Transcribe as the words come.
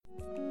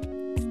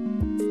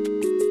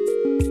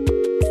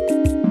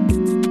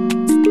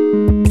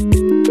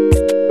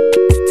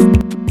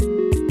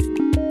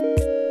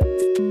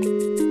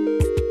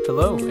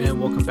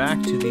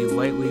back to the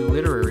Lightly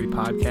Literary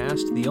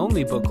Podcast, the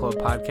only book club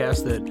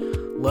podcast that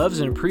loves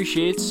and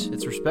appreciates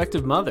its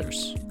respective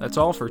mothers. That's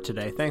all for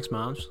today. Thanks,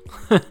 moms.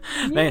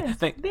 Yes,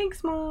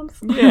 thanks, moms.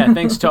 Yeah,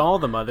 thanks to all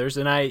the mothers.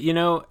 And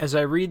as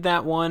I read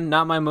that one,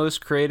 not my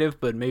most creative,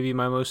 but maybe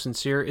my most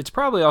sincere, it's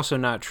probably also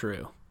not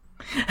true.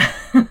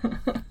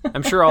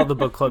 I'm sure all the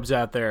book clubs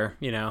out there,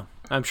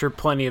 I'm sure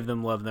plenty of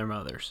them love their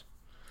mothers.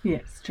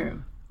 Yes,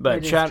 true.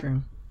 But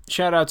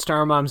shout out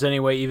Star Moms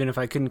anyway, even if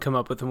I couldn't come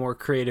up with a more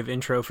creative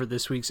intro for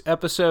this week's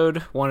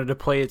episode. Wanted to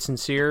play it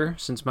sincere,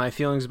 since my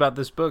feelings about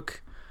this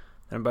book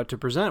that I'm about to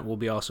present will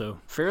be also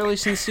fairly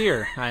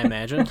sincere, I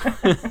imagine.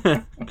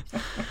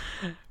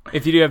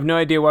 If you do have no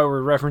idea why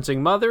we're referencing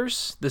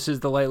mothers, this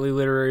is the Lightly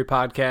Literary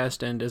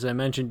Podcast, and as I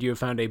mentioned, you have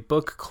found a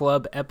book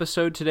club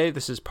episode today.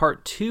 This is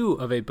part 2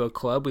 of a book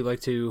club. We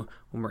like to,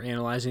 when we're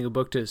analyzing a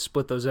book, to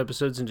split those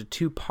episodes into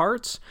 2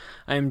 parts.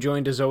 I am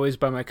joined, as always,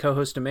 by my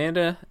co-host,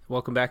 Amanda.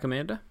 Welcome back,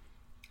 Amanda.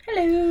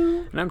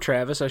 Hello. And I'm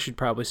Travis. I should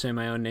probably say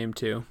my own name,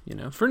 too,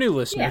 for new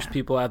listeners,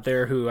 people out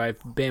there who I've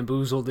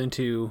bamboozled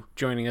into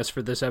joining us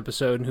for this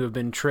episode and who have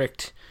been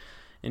tricked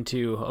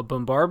into a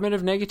bombardment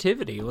of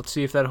negativity. Let's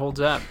see if that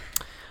holds up.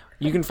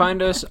 You can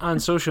find us on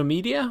social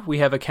media. We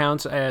have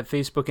accounts at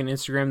Facebook and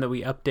Instagram that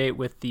we update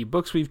with the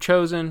books we've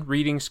chosen,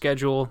 reading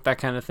schedule, that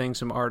kind of thing,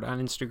 some art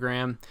on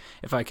Instagram,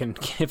 if I can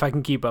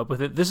keep up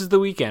with it. This is the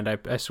weekend,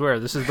 I swear,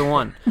 this is the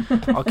one.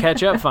 I'll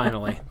catch up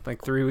finally,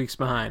 like 3 weeks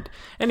behind.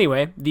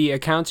 Anyway, the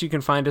accounts you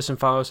can find us and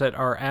follow us at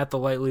are at the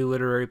Lightly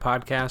Literary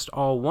Podcast,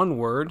 all one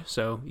word,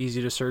 so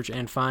easy to search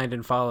and find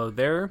and follow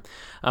there.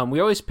 We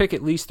always pick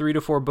at least 3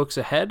 to 4 books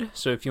ahead,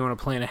 so if you want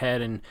to plan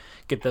ahead and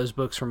get those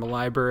books from a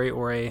library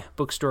or a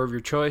bookstore of your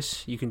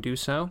choice, you can do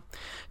so.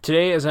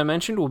 Today, as I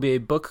mentioned, will be a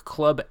book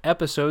club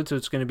episode, so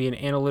it's going to be an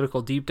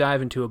analytical deep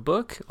dive into a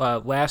book.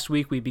 Last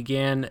week, we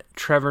began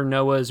Trevor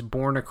Noah's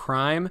Born a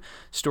Crime,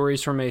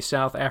 Stories from a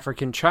South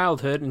African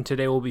Childhood, and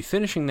today we'll be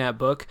finishing that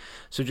book.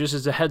 So just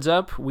as a heads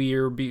up,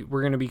 we're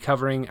going to be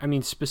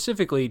covering,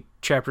 specifically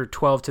chapter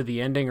 12 to the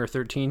ending or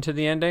 13 to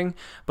the ending,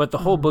 but the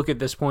whole book at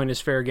this point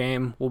is fair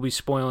game. We'll be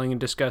spoiling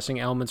and discussing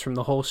elements from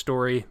the whole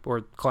story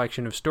or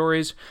collection of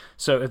stories.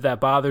 So if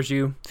that bothers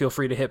you, feel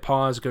free to hit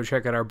pause, go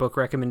check out our book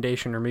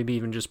recommendation, or maybe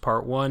even just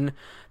part 1,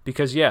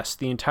 because yes,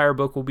 the entire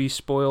book will be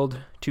spoiled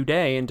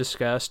today and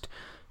discussed,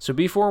 so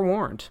be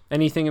forewarned.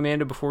 Anything,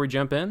 Amanda, before we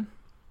jump in?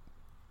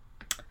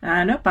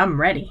 Nope, I'm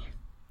ready.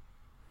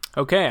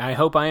 Okay, I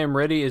hope I am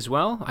ready as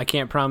well. I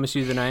can't promise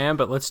you that I am,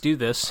 but let's do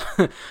this.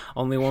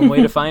 Only one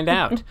way to find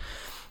out.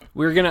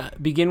 We're going to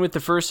begin with the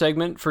first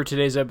segment for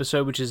today's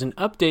episode, which is an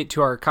update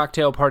to our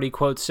cocktail party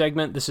quotes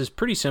segment. This is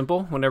pretty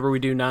simple. Whenever we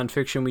do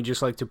nonfiction, we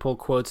just like to pull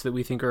quotes that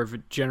we think are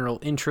of general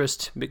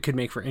interest, but could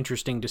make for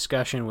interesting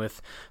discussion with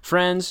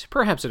friends,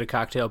 perhaps at a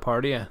cocktail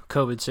party, a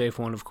COVID-safe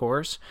one, of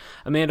course.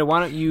 Amanda,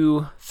 why don't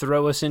you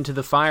throw us into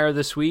the fire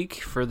this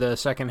week for the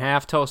second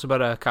half? Tell us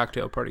about a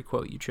cocktail party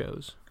quote you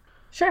chose.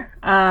 Sure.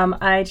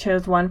 I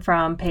chose one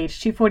from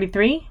page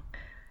 243,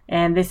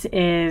 and this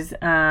is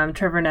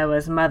Trevor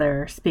Noah's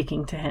mother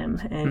speaking to him.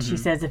 And she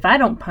says, "If I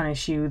don't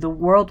punish you, the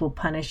world will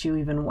punish you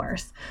even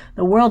worse.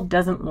 The world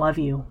doesn't love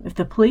you. If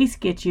the police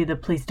get you, the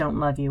police don't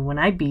love you. When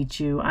I beat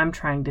you, I'm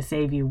trying to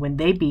save you. When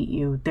they beat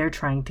you, they're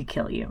trying to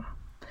kill you."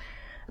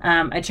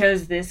 I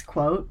chose this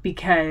quote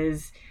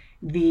because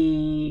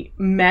the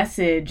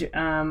message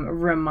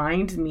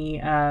reminds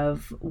me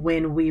of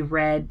when we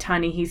read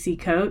Ta-Nehisi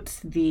Coates,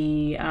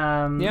 the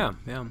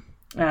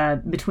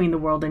Between the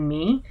World and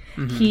Me.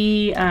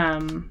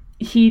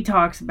 He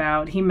talks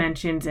about, he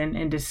mentions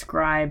and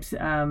describes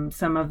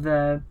some of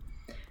the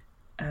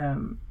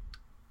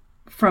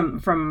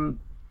from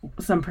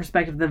some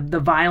perspective, the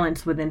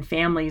violence within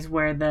families,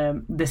 where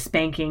the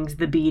spankings,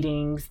 the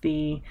beatings,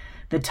 the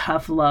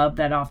tough love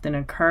that often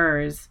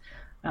occurs,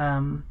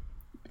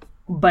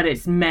 but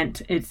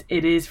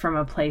it is from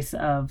a place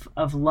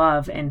of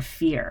love and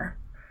fear,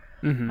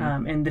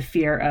 and the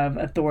fear of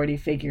authority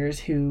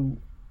figures who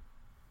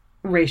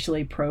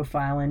racially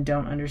profile and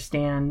don't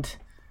understand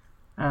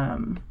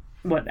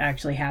what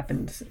actually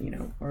happens,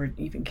 or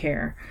even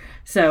care.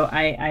 So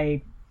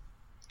I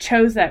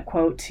chose that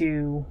quote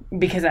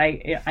because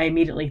I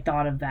immediately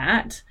thought of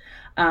that,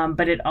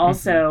 but it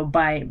also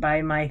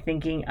by my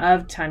thinking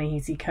of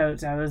Ta-Nehisi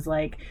Coates, I was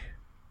like,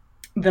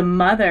 the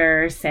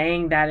mother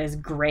saying that is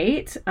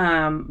great,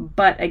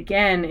 but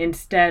again,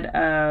 instead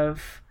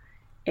of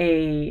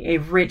a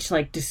rich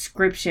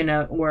description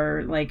or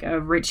a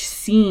rich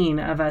scene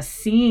of us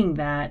seeing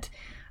that,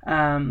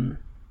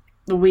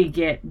 we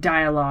get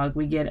dialogue,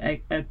 we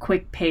get a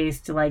quick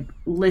paced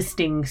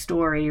listing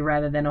story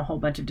rather than a whole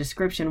bunch of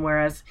description.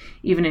 Whereas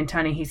even in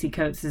Ta-Nehisi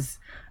Coates'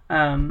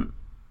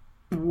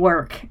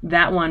 work,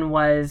 that one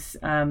was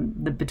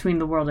the Between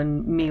the World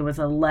and Me was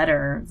a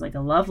letter. It's like a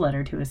love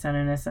letter to his son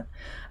in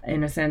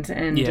a sense,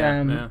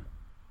 and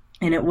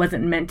and it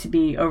wasn't meant to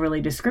be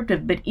overly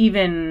descriptive. But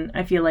even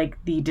I feel like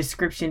the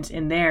descriptions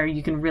in there,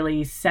 you can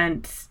really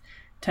sense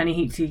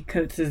Ta-Nehisi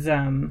Coates'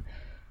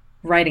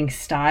 writing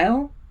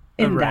style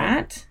in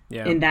right.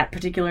 in that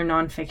particular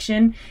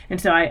nonfiction. And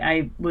so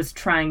I was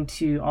trying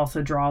to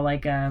also draw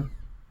like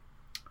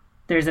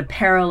there's a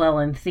parallel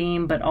in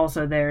theme, but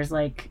also there's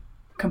like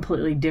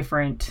completely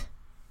different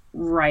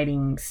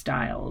writing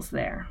styles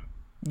there.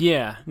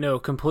 Yeah, no,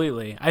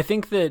 completely. I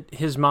think that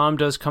his mom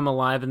does come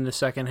alive in the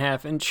second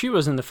half, and she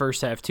was in the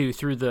first half too,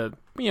 through the,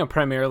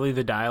 primarily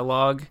the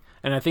dialogue.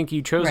 And I think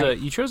you chose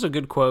a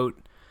good quote.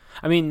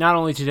 I mean, not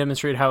only to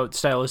demonstrate how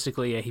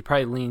stylistically he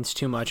probably leans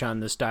too much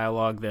on this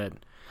dialogue that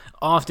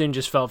often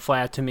just felt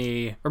flat to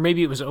me, or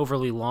maybe it was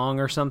overly long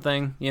or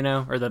something,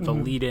 or that the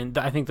lead-in,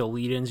 I think the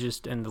lead-ins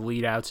just, and the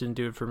lead-outs didn't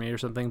do it for me or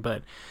something.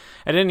 But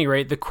at any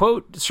rate, the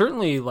quote,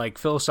 certainly, like,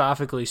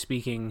 philosophically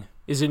speaking,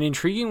 is an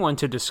intriguing one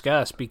to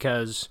discuss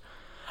because,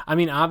 I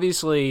mean,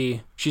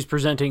 obviously she's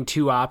presenting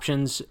two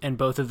options, and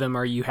both of them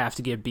are you have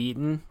to get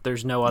beaten.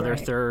 There's no other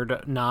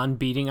third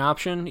non-beating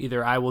option.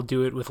 Either I will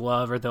do it with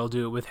love or they'll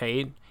do it with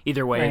hate.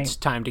 Either way, it's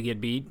time to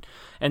get beat.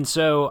 And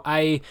so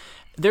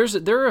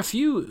there are a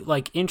few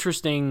like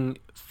interesting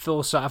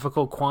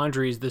philosophical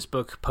quandaries this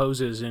book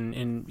poses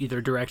in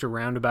either direct or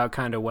roundabout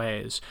kind of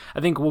ways.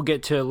 I think we'll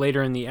get to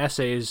later in the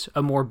essays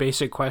a more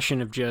basic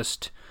question of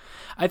just,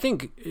 I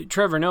think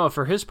Trevor Noah,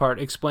 for his part,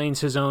 explains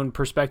his own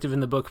perspective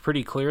in the book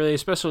pretty clearly,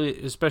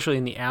 especially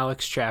in the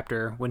Alex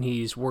chapter when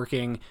he's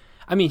working.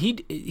 I mean,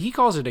 he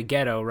calls it a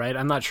ghetto, right?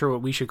 I'm not sure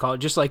what we should call it.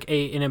 Just like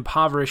an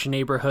impoverished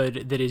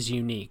neighborhood that is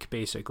unique,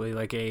 basically.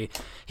 Like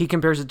he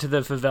compares it to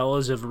the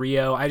favelas of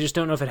Rio. I just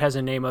don't know if it has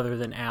a name other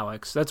than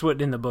Alex. That's what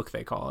in the book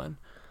they call it.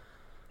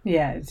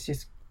 Yeah, it's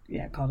just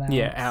called Alex.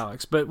 Yeah,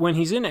 Alex. But when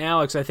he's in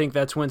Alex, I think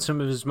that's when some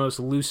of his most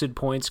lucid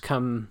points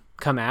come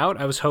out.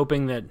 I was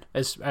hoping that,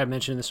 as I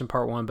mentioned this in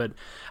part one, but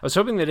I was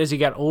hoping that as he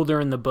got older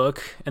in the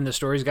book and the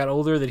stories got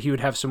older, that he would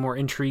have some more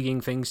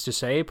intriguing things to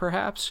say,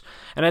 perhaps.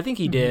 And I think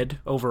he did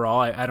overall.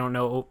 I don't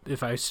know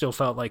if I still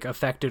felt like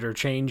affected or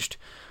changed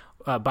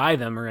by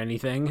them or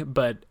anything,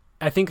 but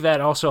I think that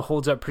also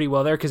holds up pretty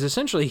well there because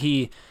essentially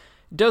he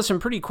does some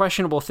pretty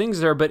questionable things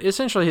there, but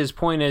essentially his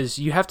point is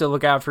you have to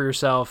look out for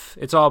yourself.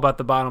 It's all about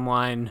the bottom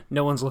line.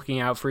 No one's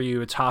looking out for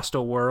you. It's a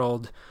hostile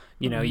world.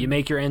 You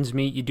make your ends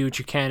meet, you do what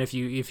you can. If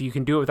you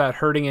can do it without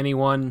hurting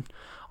anyone,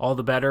 all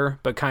the better.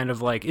 But kind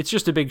of like, it's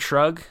just a big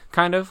shrug,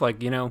 kind of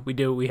like, we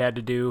did what we had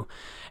to do.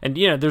 And,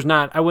 there's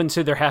not, I wouldn't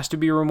say there has to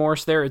be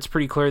remorse there. It's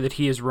pretty clear that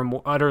he is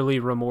utterly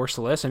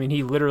remorseless. I mean,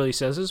 he literally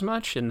says as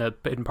much in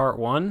part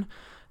one,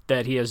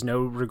 that he has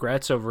no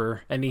regrets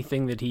over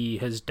anything that he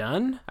has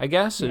done, I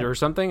guess, or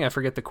something. I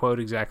forget the quote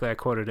exactly. I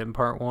quoted it in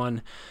part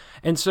one.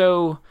 And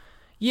so,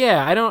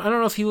 yeah, I don't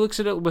know if he looks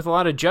at it with a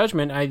lot of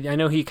judgment. I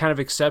know he kind of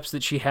accepts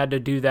that she had to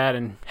do that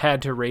and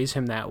had to raise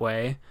him that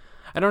way.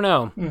 I don't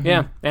know.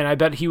 Yeah, and I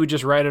bet he would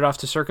just write it off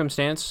to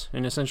circumstance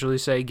and essentially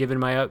say, given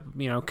my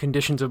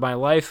conditions of my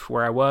life,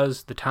 where I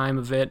was, the time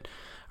of it,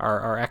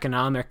 our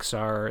economics,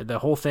 the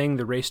whole thing,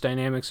 the race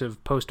dynamics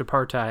of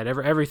post-apartheid,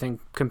 everything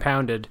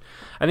compounded,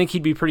 I think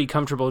he'd be pretty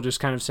comfortable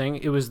just kind of saying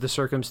it was the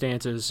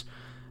circumstances.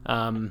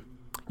 In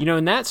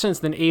that sense,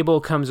 then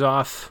Abel comes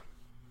off.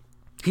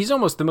 He's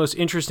almost the most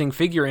interesting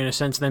figure in a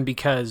sense then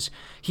because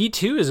he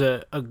too is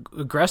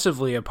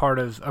aggressively a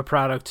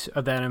product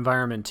of that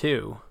environment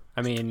too.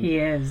 I mean, he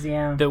is,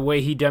 yeah. The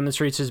way he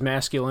demonstrates his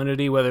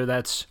masculinity, whether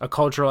that's a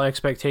cultural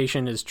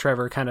expectation, as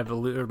Trevor kind of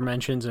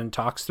mentions and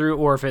talks through,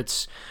 or if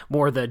it's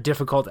more the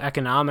difficult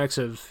economics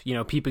of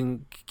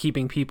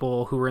keeping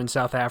people who were in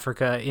South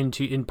Africa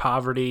in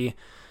poverty,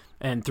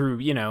 and through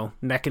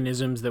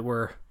mechanisms that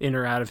were in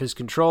or out of his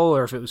control,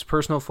 or if it was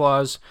personal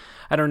flaws,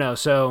 I don't know.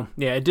 So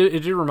yeah, it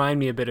did remind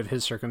me a bit of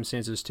his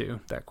circumstances too.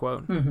 That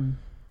quote. Mm-hmm.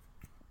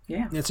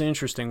 Yeah. It's an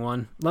interesting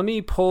one. Let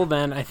me pull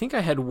then. I think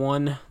I had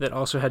one that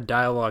also had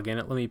dialogue in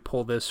it. Let me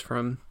pull this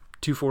from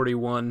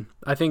 241.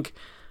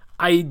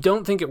 I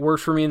don't think it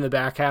worked for me in the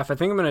back half. I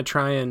think I'm going to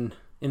try and,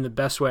 in the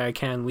best way I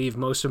can, leave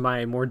most of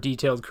my more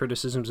detailed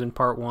criticisms in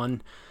part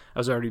one. I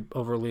was already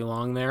overly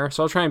long there,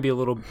 so I'll try and be a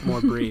little more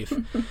brief.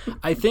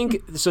 I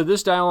think, so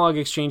this dialogue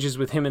exchanges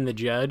with him and the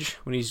judge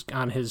when he's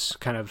on his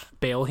kind of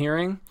bail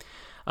hearing.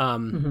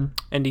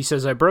 And he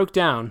says, I broke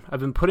down. I've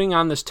been putting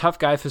on this tough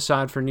guy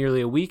facade for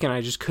nearly a week and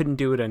I just couldn't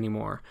do it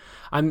anymore.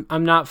 I'm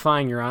not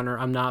fine, Your Honor.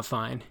 I'm not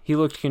fine. He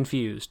looked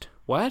confused.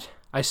 What?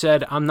 I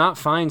said, I'm not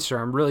fine, sir.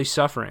 I'm really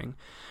suffering.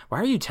 Why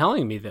are you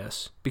telling me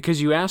this?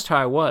 Because you asked how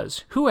I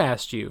was. Who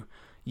asked you?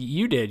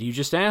 You did. You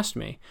just asked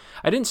me.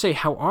 I didn't say,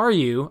 how are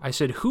you? I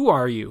said, who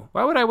are you?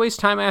 Why would I waste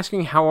time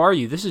asking, how are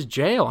you? This is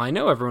jail. I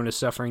know everyone is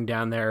suffering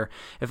down there.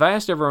 If I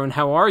asked everyone,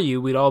 how are you,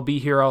 we'd all be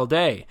here all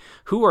day.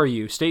 Who are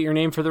you? State your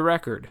name for the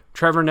record.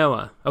 Trevor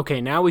Noah.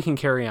 Okay, now we can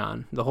carry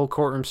on. The whole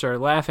courtroom started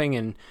laughing,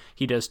 and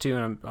he does too,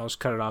 and I'll just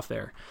cut it off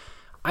there.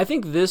 I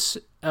think this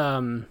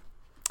was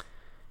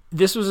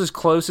as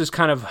close as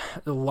kind of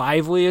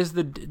lively as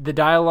the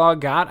dialogue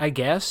got, I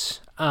guess.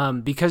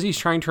 Because he's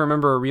trying to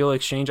remember a real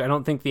exchange, I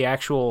don't think the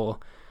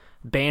actual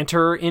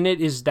banter in it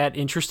is that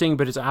interesting,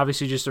 but it's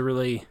obviously just a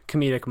really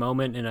comedic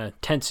moment in a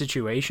tense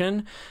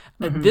situation.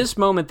 This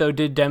moment, though,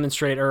 did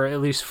demonstrate, or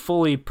at least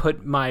fully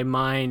put my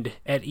mind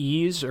at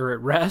ease or at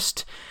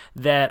rest,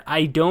 that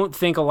I don't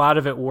think a lot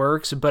of it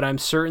works, but I'm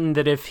certain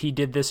that if he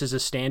did this as a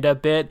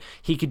stand-up bit,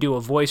 he could do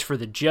a voice for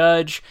the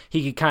judge.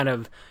 He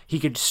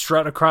could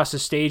strut across the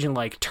stage and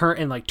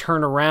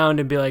turn around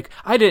and be like,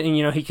 I didn't,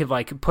 he could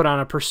like put on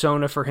a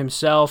persona for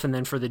himself and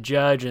then for the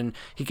judge, and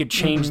he could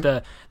change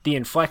the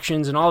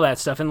inflections and all that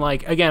stuff. And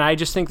like, again, I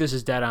just think this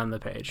is dead on the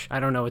page. I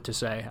don't know what to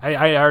say.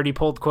 I already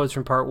pulled quotes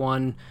from part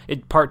 1.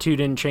 Part 2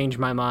 didn't change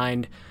my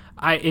mind.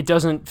 It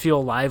doesn't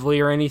feel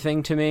lively or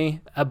anything to me,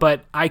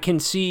 but I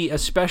can see,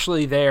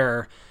 especially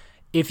there,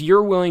 if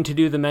you're willing to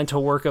do the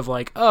mental work of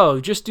like, oh,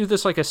 just do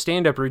this like a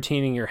stand-up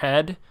routine in your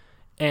head,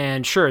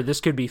 and sure,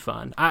 this could be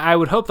fun. I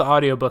would hope the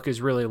audiobook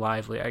is really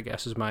lively, I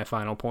guess, is my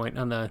final point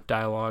on the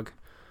dialogue.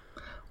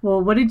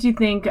 Well, what did you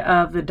think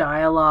of the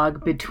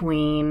dialogue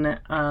between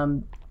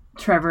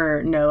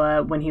Trevor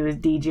Noah when he was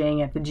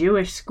DJing at the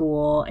Jewish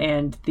school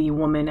and the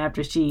woman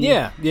after she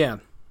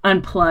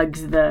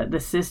unplugs the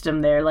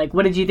system there? Like,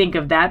 what did you think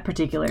of that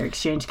particular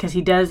exchange? Because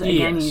he does,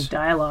 again, use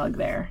dialogue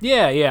there.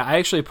 Yeah. I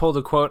actually pulled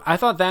a quote. I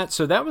thought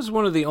that was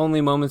one of the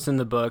only moments in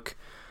the book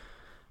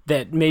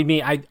that made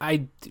me,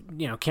 I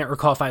can't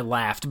recall if I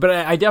laughed, but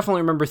I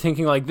definitely remember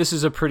thinking, like, this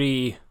is a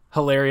pretty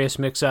hilarious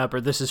mix-up, or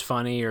this is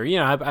funny, or,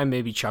 I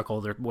maybe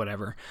chuckled or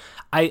whatever.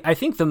 I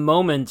think the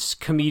moment's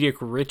comedic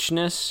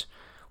richness,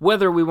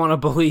 whether we want to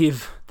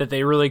believe that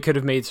they really could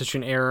have made such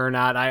an error or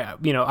not,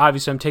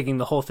 obviously I'm taking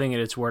the whole thing at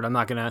its word.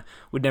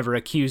 Would never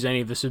accuse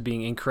any of this of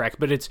being incorrect,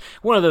 but it's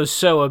one of those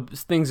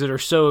things that are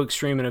so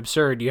extreme and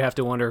absurd, you have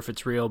to wonder if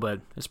it's real, but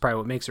it's probably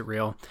what makes it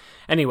real.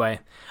 Anyway,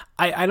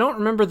 I don't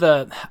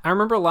remember I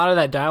remember a lot of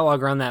that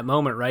dialogue around that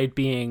moment, right,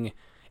 being...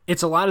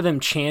 It's a lot of them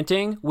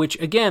chanting, which,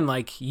 again,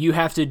 like, you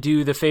have to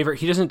do the favor.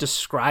 He doesn't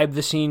describe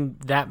the scene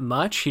that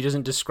much. He just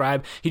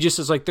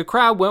says, like, the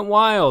crowd went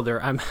wild,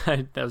 or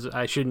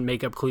I shouldn't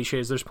make up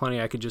cliches. There's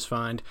plenty I could just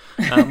find.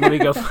 Let me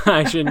go.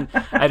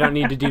 I don't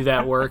need to do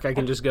that work. I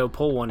can just go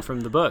pull one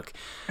from the book.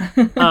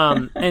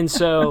 And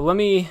so let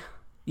me...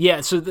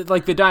 Yeah, so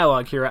the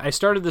dialogue here, I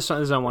started the song,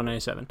 this is on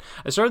 197.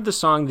 I started the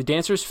song, the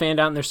dancers fanned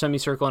out in their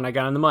semicircle, and I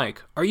got on the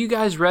mic. Are you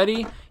guys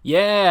ready?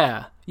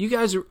 Yeah. You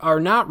guys are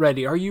not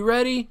ready. Are you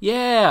ready?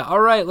 Yeah. All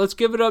right, let's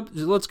give it up.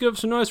 Let's give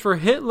some noise for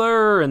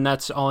Hitler. And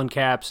that's all in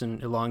caps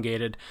and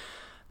elongated.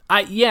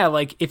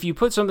 If you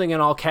put something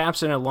in all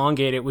caps and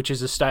elongate it, which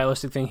is a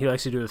stylistic thing he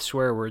likes to do with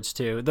swear words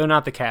too, though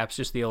not the caps,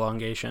 just the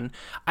elongation.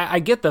 I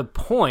get the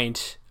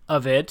point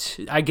of it.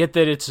 I get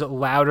that it's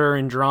louder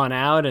and drawn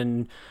out,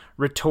 and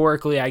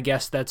rhetorically, I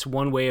guess that's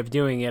one way of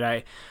doing it.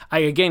 I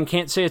again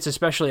can't say it's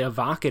especially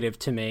evocative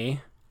to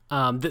me.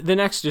 The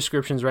next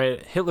description's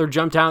right. Hitler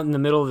jumped out in the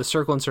middle of the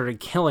circle and started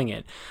killing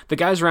it. The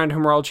guys around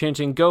him were all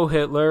chanting, "Go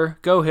Hitler,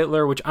 go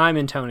Hitler," which I'm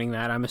intoning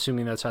that. I'm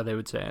assuming that's how they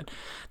would say it.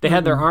 They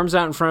had their arms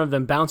out in front of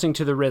them, bouncing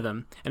to the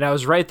rhythm. And I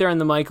was right there on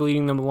the mic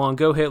leading them along,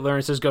 "Go Hitler," and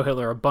it says "Go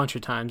Hitler" a bunch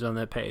of times on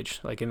that page,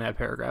 like in that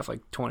paragraph,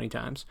 like 20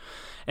 times.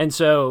 And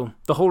so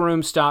the whole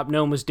room stopped.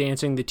 No one was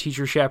dancing. The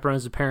teacher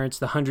chaperones, the parents,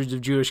 the hundreds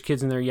of Jewish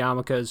kids in their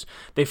yarmulkes.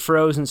 They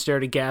froze and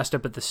stared aghast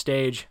up at the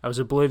stage. I was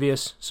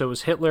oblivious. So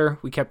was Hitler.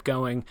 We kept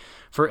going.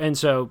 And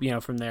so,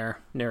 from there,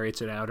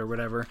 narrates it out or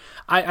whatever.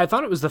 I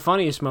thought it was the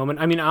funniest moment.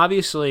 I mean,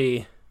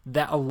 obviously,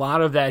 that a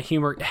lot of that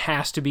humor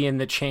has to be in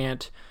the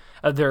chant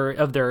of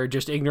their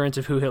just ignorance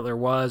of who Hitler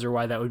was or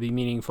why that would be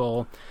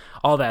meaningful,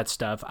 all that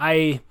stuff.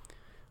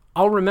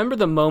 I'll remember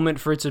the moment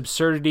for its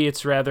absurdity.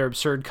 It's rather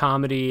absurd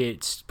comedy.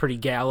 It's pretty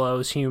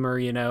gallows humor,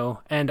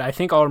 and I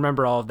think I'll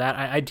remember all of that.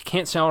 I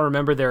can't say I'll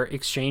remember their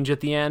exchange at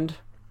the end,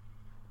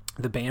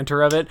 the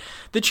banter of it.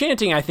 The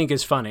chanting, I think,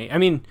 is funny. I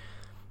mean,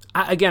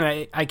 I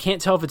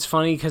can't tell if it's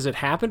funny because it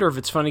happened or if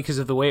it's funny because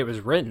of the way it was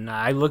written.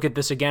 I look at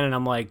this again and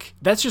I'm like,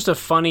 that's just a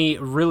funny,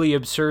 really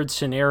absurd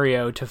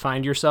scenario to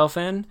find yourself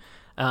in.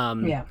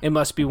 It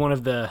must be one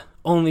of the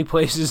only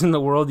places in the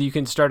world you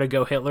can start a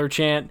 "Go Hitler"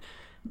 chant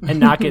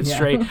and not get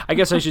straight. I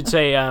guess I should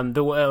say,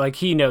 like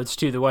he notes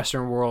too, the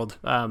Western world.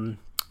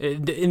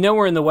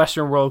 Nowhere in the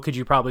Western world could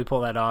you probably pull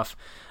that off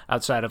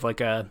outside of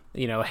like a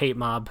hate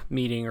mob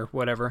meeting or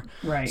whatever.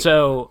 Right.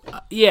 So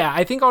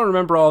I think I'll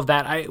remember all of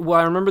that. I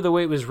remember the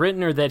way it was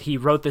written, or that he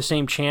wrote the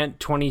same chant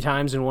 20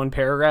 times in one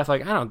paragraph.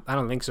 Like I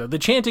don't think so. The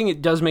chanting,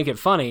 it does make it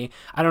funny.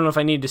 I don't know if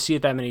I need to see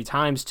it that many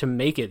times to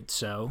make it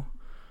so.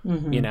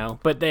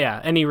 But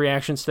any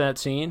reactions to that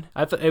scene?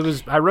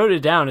 I wrote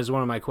it down as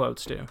one of my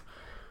quotes too.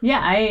 Yeah,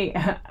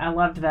 I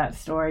loved that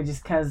story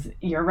just because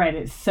you're right.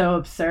 It's so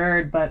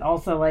absurd, but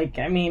also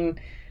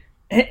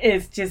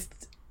it's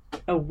just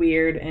a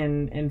weird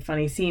and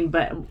funny scene.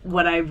 But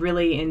what I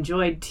really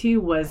enjoyed too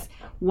was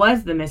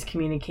the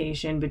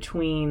miscommunication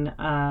between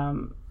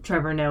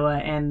Trevor Noah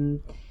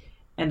and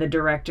the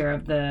director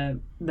of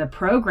the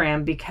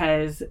program,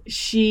 because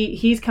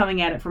he's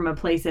coming at it from a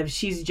place of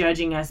she's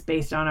judging us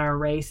based on our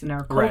race and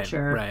our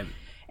culture, right.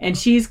 And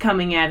she's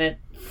coming at it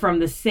from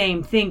the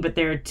same thing, but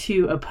there are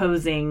two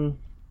opposing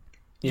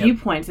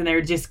viewpoints, and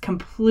they're just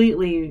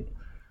completely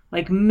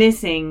like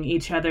missing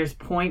each other's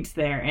points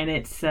there, and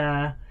it's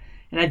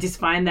and I just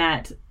find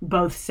that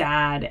both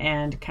sad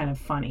and kind of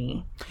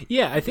funny.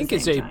 Yeah, I think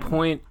it's a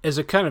point, as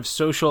a kind of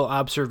social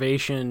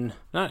observation.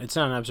 It's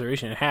not an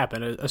observation; it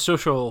happened. A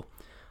social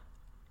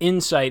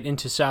insight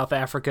into South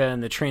Africa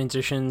and the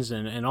transitions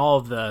and all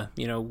of the,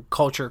 you know,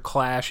 culture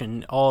clash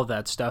and all of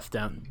that stuff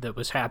that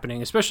was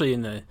happening, especially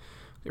in the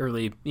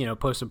early, you know,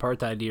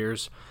 post-apartheid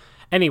years.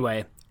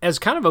 Anyway, as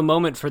kind of a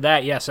moment for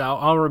that, yes,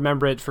 I'll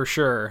remember it for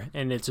sure,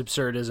 and its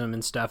absurdism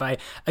and stuff. I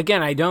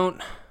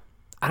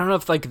don't know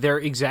if like their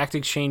exact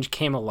exchange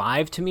came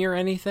alive to me or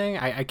anything.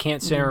 I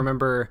can't say I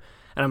remember,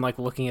 and I'm like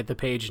looking at the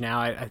page now.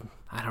 I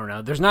don't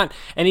know. There's not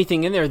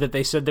anything in there that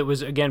they said that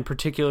was, again,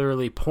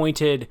 particularly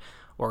pointed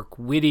or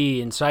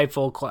witty,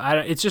 insightful.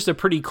 It's just a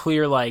pretty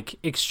clear like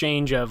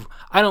exchange of,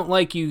 I don't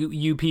like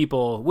you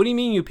people. What do you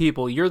mean, you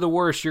people? You're the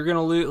worst. You're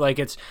gonna lose. Like,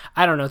 it's,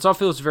 I don't know. It all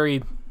feels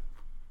very,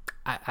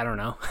 I don't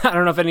know. I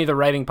don't know if any of the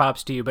writing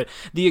pops to you, but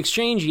the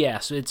exchange,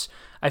 yes.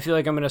 I feel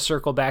like I'm going to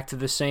circle back to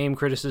the same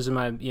criticism.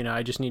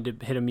 I just need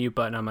to hit a mute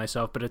button on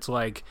myself, but it's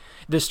like,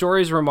 the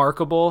story is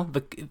remarkable.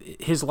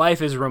 His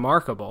life is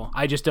remarkable.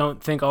 I just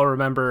don't think I'll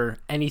remember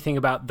anything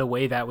about the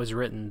way that was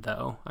written,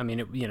 though. I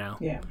mean,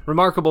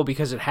 remarkable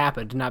because it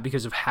happened, not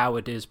because of how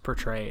it is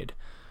portrayed.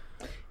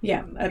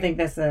 Yeah, I think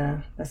that's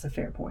a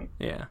fair point.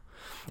 Yeah.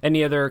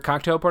 Any other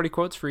cocktail party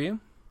quotes for you?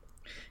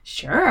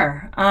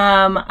 Sure.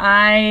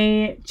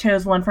 I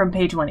chose one from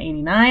page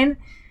 189.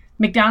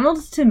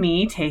 McDonald's to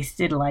me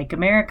tasted like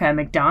America.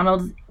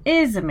 McDonald's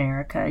is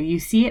America. You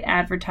see it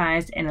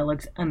advertised and it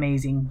looks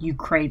amazing. You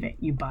crave it.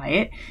 You buy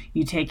it.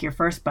 You take your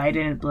first bite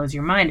and it blows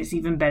your mind. It's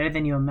even better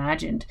than you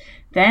imagined.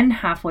 Then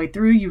halfway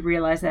through, you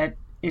realize that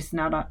it's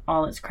not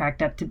all it's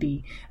cracked up to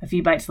be. A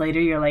few bites later,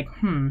 you're like,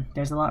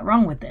 there's a lot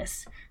wrong with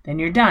this. Then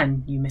you're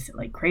done. You miss it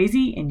like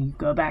crazy and you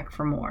go back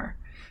for more.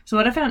 So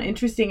what I found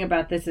interesting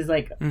about this is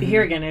like,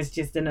 here again is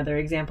just another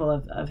example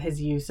of his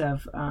use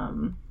of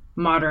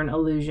modern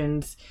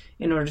allusions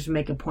in order to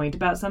make a point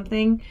about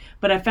something.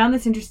 But I found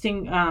this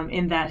interesting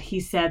in that he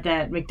said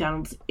that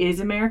McDonald's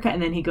is America,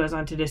 and then he goes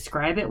on to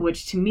describe it,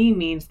 which to me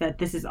means that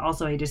this is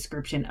also a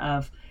description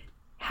of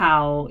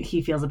how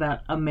he feels about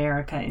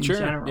America in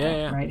general,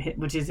 right?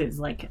 Which is his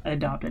like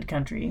adopted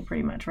country,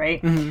 pretty much,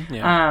 right?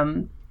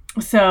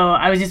 So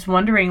I was just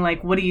wondering,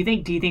 like, what do you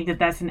think? Do you think that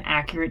that's an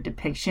accurate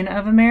depiction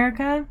of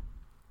America?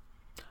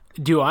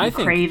 You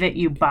crave it,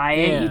 you buy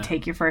it, you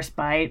take your first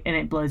bite, and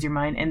it blows your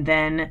mind, and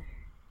then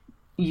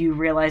you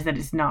realize that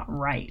it's not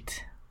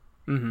right.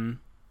 Mm-hmm.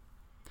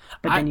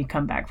 But then you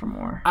come back for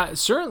more.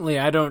 Certainly,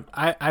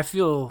 I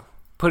feel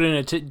put in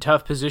a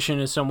tough position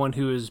as someone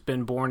who has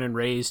been born and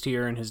raised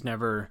here and has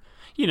never,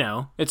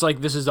 it's like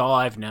this is all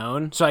I've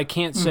known. So I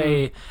can't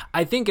say,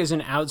 I think as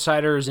an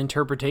outsider's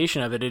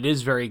interpretation of it, it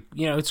is very,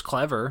 it's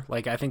clever.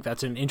 Like, I think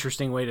that's an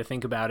interesting way to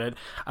think about it.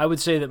 I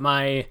would say that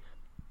my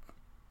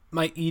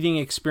eating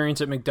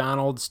experience at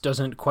McDonald's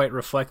doesn't quite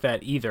reflect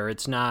that either.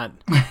 It's not,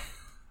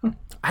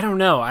 I don't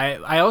know.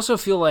 I also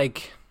feel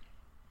like,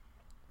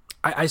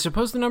 I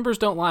suppose the numbers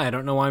don't lie. I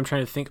don't know why I'm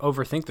trying to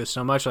overthink this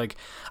so much. Like,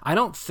 I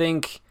don't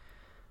think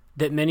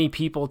that many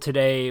people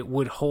today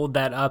would hold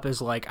that up as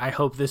like, I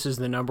hope this is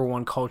the number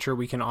one culture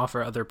we can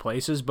offer other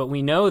places. But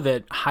we know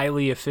that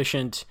highly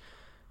efficient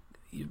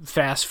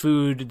fast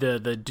food,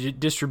 the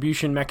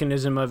distribution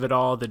mechanism of it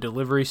all, the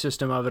delivery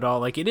system of it all,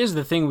 like, it is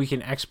the thing we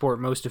can export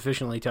most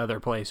efficiently to other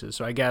places.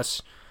 So I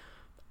guess,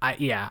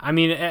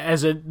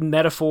 as a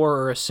metaphor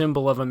or a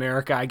symbol of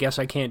America, I guess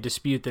I can't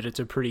dispute that it's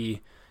a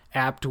pretty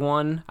apt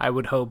one. I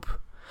would hope.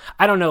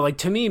 I don't know, like,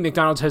 to me,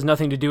 McDonald's has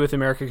nothing to do with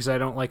America because I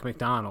don't like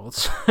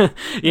McDonald's.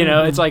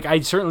 It's like, I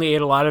certainly ate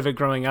a lot of it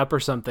growing up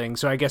or something,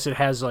 so I guess it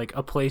has, like,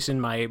 a place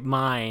in my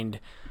mind.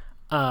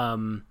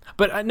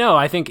 But no,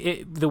 I think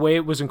the way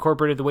it was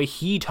incorporated, the way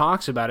he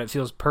talks about it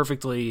feels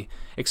perfectly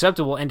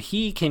acceptable, and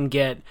he can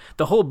get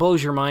the whole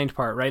blows your mind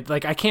part, right?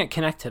 Like, I can't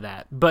connect to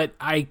that, but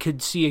I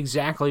could see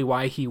exactly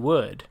why he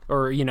would,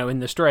 or, in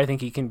the story, I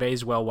think he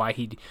conveys well why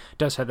he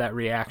does have that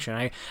reaction.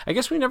 I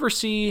guess we never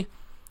see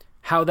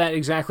how that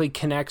exactly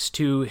connects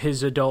to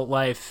his adult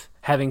life,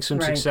 having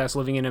some success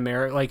living in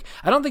America. Like,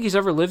 I don't think he's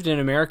ever lived in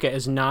America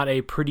as not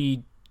a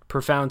pretty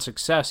profound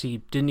success.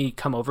 Didn't he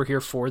come over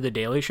here for the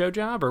Daily Show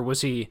job, or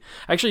was he?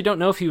 I actually don't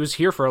know if he was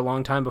here for a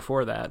long time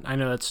before that. I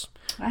know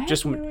I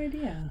have no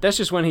idea. That's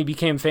just when he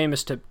became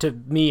famous to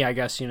me, I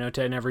guess,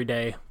 to an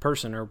everyday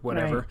person or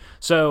whatever. Right.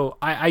 So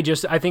I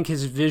think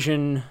his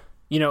vision,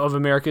 of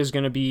America is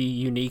going to be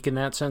unique in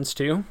that sense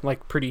too,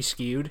 like pretty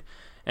skewed.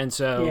 And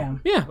so,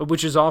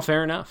 which is all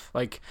fair enough.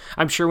 Like,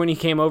 I'm sure when he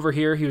came over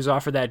here, he was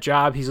offered that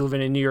job. He's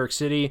living in New York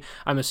City.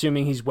 I'm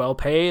assuming he's well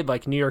paid.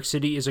 Like, New York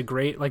City is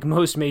like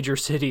most major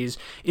cities,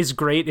 is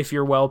great if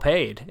you're well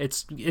paid.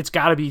 It's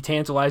got to be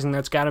tantalizing.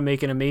 That's got to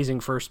make an amazing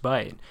first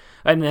bite.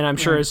 And then I'm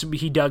sure as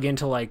he dug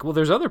into, like, well,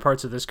 there's other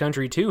parts of this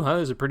country too, huh?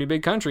 There's a pretty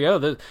big country.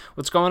 Oh,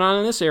 what's going on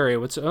in this area?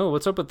 What's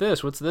up with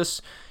this? What's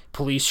this?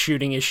 police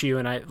shooting issue.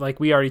 And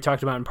we already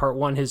talked about in part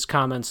one, his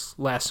comments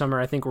last summer,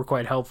 I think were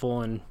quite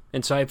helpful and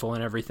insightful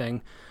and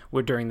everything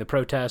during the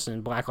protests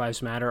and Black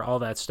Lives Matter, all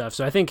that stuff.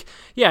 So I think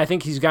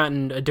he's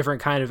gotten a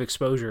different kind of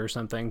exposure or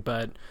something.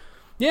 But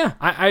yeah,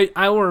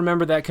 I will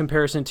remember that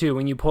comparison too.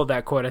 When you pulled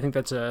that quote, I think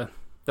that's a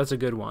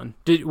good one.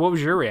 What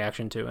was your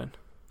reaction to it?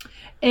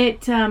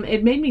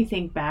 It made me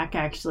think back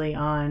actually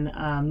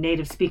on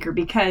Native Speaker,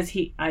 because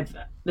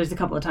there's a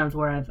couple of times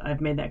where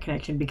I've made that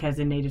connection, because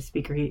in Native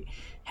Speaker,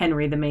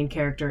 Henry, the main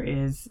character,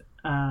 is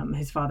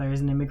his father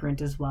is an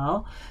immigrant as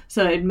well.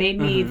 So it made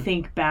me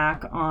think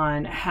back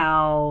on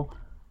how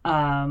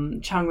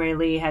Chang Rae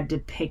Lee had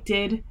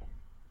depicted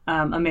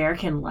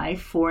American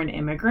life for an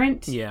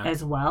immigrant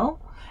as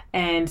well.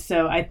 And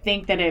so I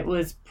think that it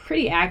was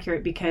pretty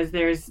accurate, because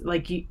there's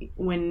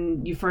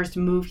when you first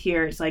move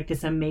here, it's like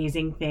this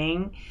amazing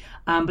thing.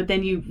 But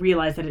then you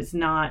realize that it's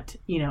not,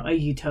 a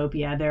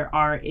utopia. There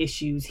are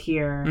issues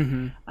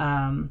here.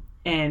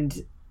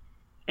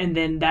 And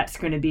then that's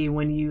going to be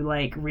when you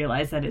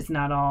realize that it's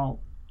not all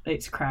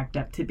it's cracked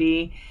up to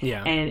be.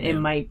 Yeah. And it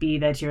might be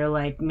that you're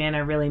like, man, I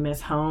really miss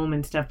home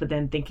and stuff. But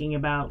then thinking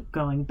about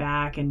going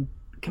back and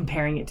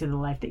comparing it to the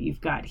life that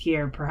you've got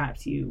here,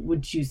 perhaps you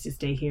would choose to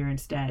stay here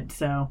instead.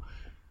 So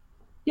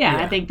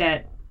I think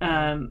that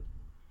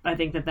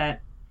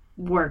that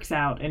works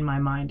out in my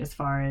mind as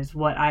far as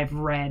what I've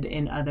read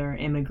in other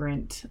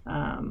immigrant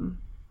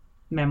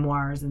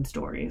memoirs and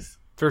stories.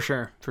 For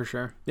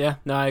sure. Yeah,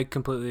 no, I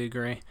completely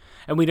agree.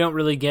 And we don't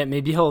really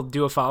maybe he'll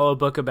do a follow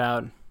book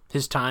about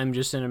his time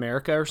just in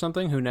America or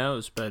something. Who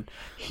knows? But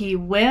he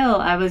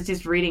will. I was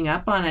just reading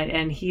up on it,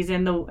 and he's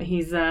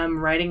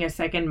writing a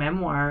second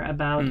memoir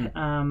about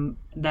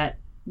that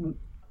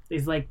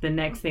is the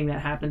next thing that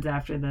happens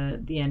after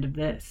the end of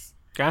this.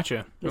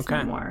 Gotcha. This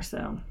memoir.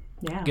 So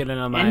yeah. Get it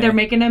on my... And they're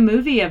making a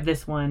movie of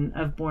this one,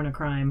 of Born a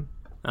Crime.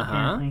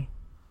 Apparently.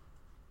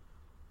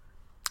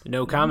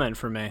 No comment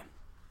from me.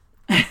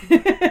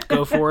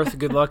 Go forth.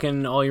 Good luck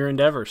in all your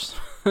endeavors.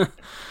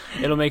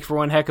 It'll make for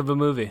one heck of a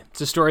movie.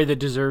 It's a story that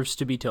deserves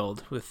to be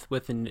told,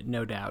 with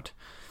no doubt.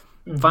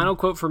 Final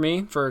quote for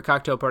me for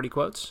cocktail party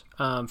quotes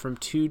from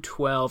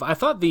 212. I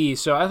thought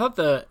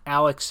the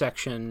Alex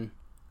section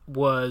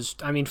was,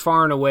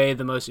 far and away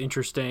the most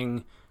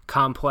interesting,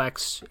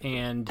 complex,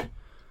 and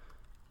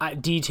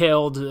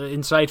detailed,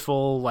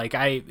 insightful.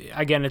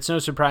 Again, it's no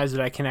surprise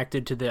that I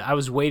connected to I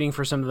was waiting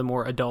for some of the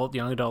more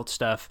young adult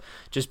stuff,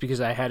 just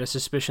because I had a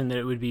suspicion that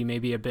it would be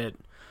maybe a bit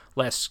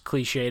less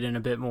cliched and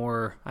a bit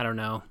more, I don't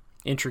know,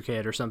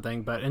 intricate or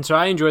something. And so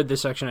I enjoyed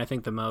this section, I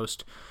think, the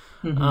most.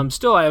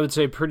 Still, I would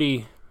say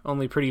pretty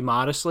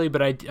modestly,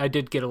 but I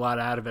did get a lot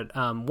out of it.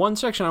 One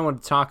section I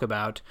wanted to talk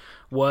about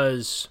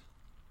was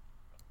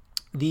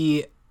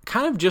the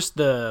kind of just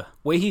the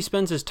way he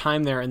spends his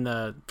time there and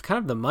the kind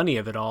of the money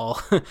of it all.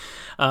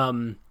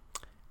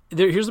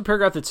 Here's the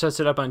paragraph that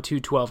sets it up on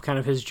 212, kind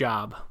of his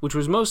job, which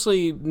was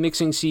mostly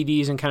mixing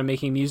CDs and kind of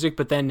making music,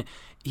 but then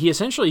he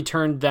essentially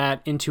turned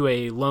that into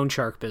a loan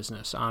shark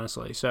business,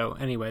 honestly. So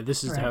anyway,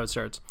 this is how it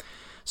starts.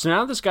 So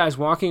now this guy's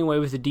walking away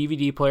with a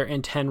DVD player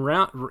and 10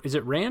 round. Is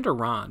it Rand or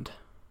Rond?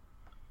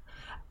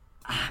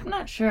 I'm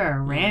not sure.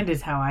 Rand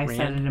is how I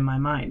said it in my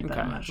mind, but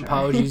I'm not sure.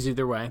 Apologies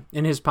either way.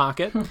 In his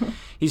pocket,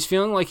 he's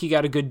feeling like he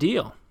got a good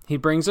deal. He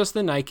brings us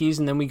the Nikes,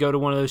 and then we go to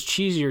one of those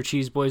cheesier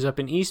cheese boys up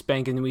in East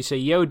Bank, and then we say,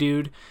 yo,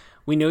 dude,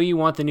 we know you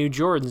want the new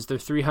Jordans. They're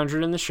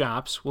 $300 in the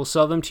shops. We'll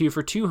sell them to you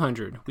for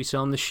 $200. We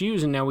sell him the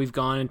shoes, and now we've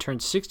gone and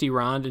turned 60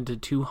 Rand into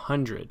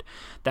 $200.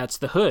 That's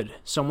the hood.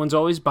 Someone's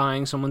always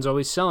buying, someone's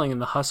always selling, and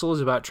the hustle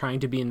is about trying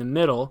to be in the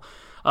middle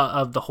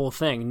of the whole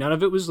thing. None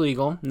of it was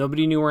legal.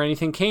 Nobody knew where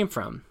anything came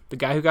from. The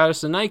guy who got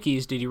us the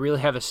Nikes, did he really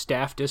have a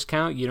staff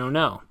discount? You don't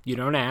know. You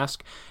don't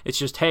ask. It's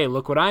just, hey,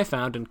 look what I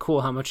found, and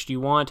cool, how much do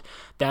you want?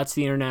 That's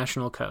the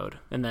international code.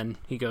 And then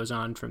he goes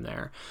on from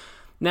there.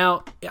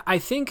 Now, I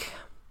think,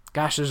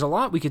 gosh, there's a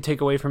lot we could take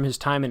away from his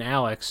time in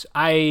Alex.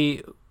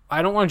 I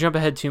don't want to jump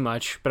ahead too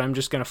much, but I'm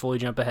just going to fully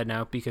jump ahead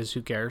now, because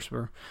who cares?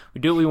 We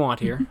do what we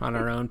want here on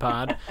our own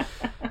pod.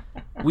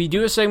 We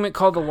do a segment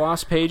called The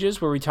Lost Pages,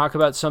 where we talk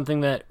about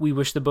something that we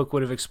wish the book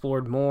would have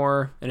explored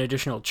more, an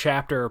additional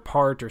chapter or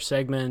part or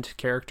segment,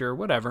 character,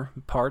 whatever,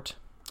 part.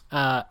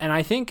 And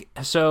I think,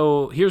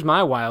 so here's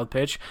my wild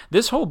pitch.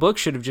 This whole book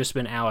should have just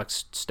been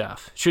Alex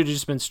stuff. Should have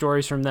just been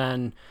stories from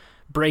then,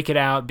 break it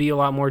out, be a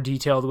lot more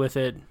detailed with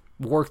it,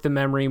 work the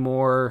memory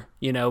more,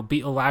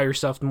 allow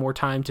yourself more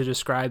time to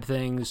describe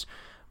things,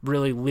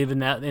 really live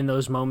in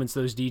those moments,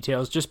 those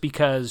details, just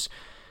because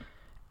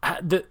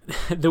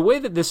the way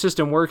that this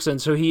system works. And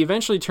so he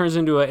eventually turns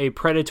into a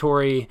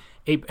predatory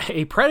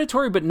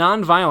but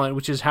non-violent,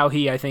 which is how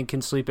he, I think,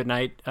 can sleep at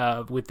night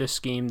with this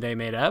scheme they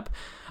made up.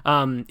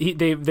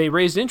 They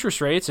raised interest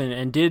rates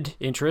and did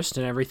interest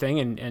and everything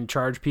and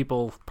charge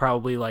people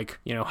probably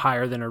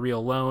higher than a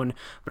real loan.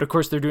 But of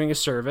course they're doing a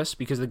service,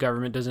 because the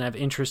government doesn't have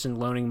interest in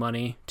loaning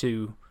money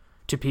to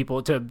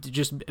people, to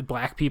just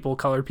black people,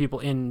 colored people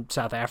in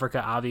South Africa.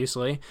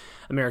 Obviously,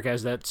 America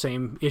has that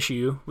same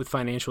issue with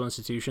financial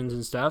institutions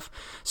and stuff.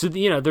 So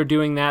they're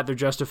doing that. They're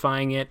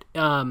justifying it.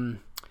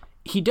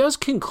 he does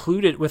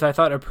conclude it with, I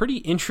thought, a pretty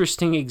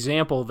interesting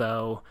example,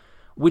 though,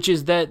 which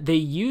is that they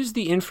use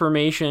the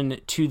information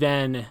to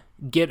then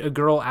get a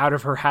girl out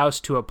of her house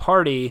to a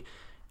party,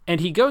 and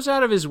he goes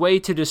out of his way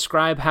to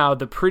describe how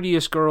the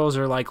prettiest girls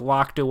are, like,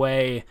 locked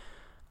away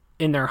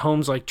in their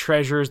homes like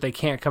treasures. They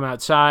can't come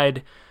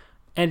outside.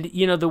 And,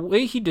 you know, the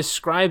way he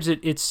describes it,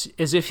 it's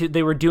as if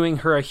they were doing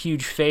her a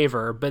huge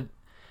favor. But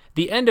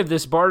the end of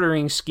this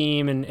bartering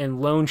scheme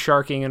and loan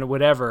sharking and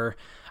whatever,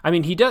 I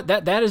mean, he does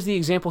that is the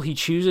example he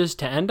chooses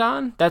to end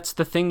on. That's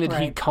the thing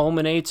that he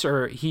culminates,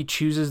 or he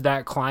chooses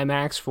that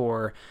climax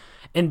for.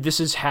 And this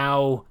is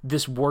how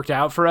this worked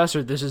out for us,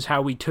 or this is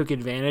how we took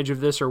advantage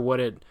of this, or what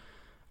it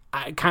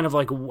kind of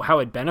like how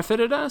it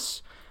benefited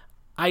us.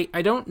 I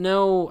don't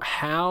know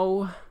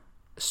how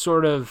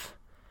sort of.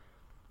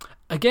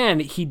 Again,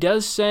 he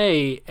does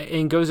say,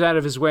 and goes out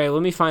of his way,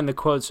 let me find the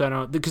quote so I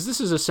don't, because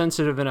this is a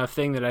sensitive enough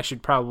thing that I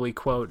should probably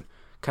quote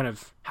kind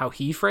of how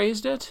he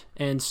phrased it.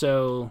 And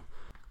so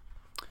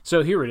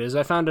here it is.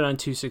 I found it on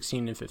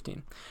 2:16 and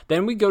 15.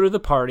 Then we'd go to the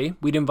party.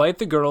 We'd invite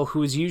the girl,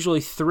 who was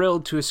usually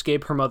thrilled to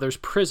escape her mother's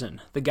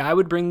prison. The guy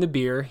would bring the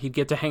beer. He'd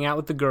get to hang out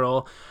with the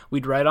girl.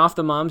 We'd write off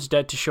the mom's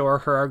debt to show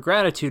her our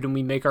gratitude, and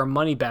we'd make our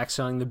money back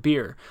selling the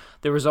beer.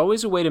 There was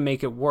always a way to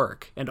make it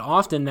work, and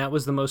often that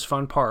was the most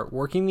fun part,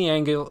 working the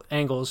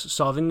angles,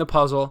 solving the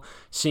puzzle,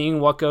 seeing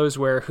what goes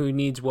where, who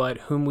needs what,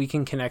 whom we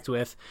can connect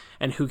with,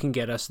 and who can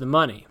get us the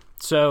money.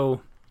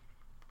 So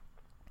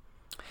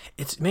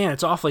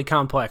it's awfully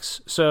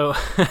complex. So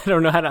I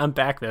don't know how to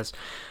unpack this.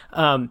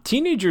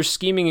 Teenagers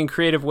scheming in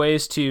creative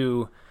ways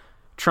to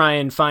try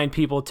and find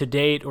people to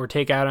date or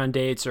take out on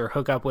dates or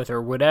hook up with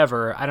or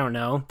whatever. I don't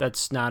know.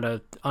 That's not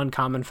an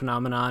uncommon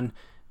phenomenon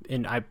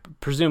in, I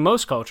presume,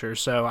 most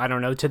cultures. So I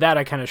don't know. To that,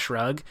 I kind of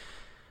shrug.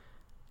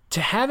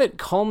 To have it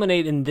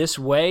culminate in this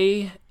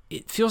way,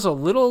 it feels a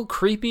little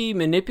creepy,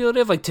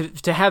 manipulative, like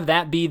to have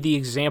that be the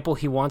example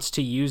he wants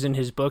to use in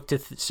his book to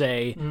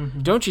say,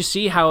 don't you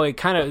see how it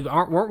kind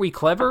of, weren't we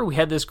clever? We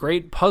had this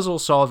great puzzle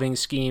solving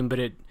scheme, but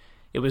it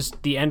was,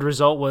 the end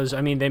result was,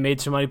 I mean, they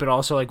made some money, but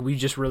also like we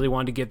just really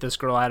wanted to get this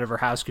girl out of her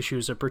house because she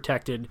was a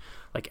protected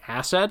like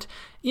asset.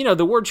 You know,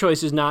 the word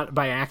choice is not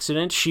by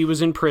accident. She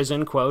was in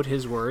prison, quote,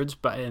 his words,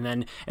 but and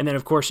then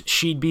of course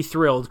she'd be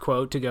thrilled,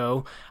 quote, to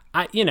go.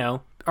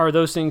 Are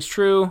those things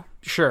true?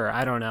 Sure,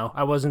 I don't know.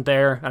 I wasn't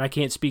there, and I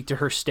can't speak to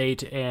her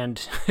state and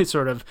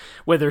sort of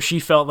whether she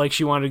felt like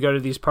she wanted to go to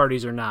these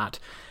parties or not.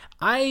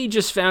 I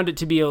just found it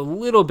to be a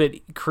little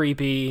bit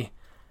creepy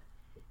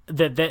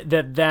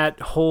that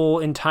whole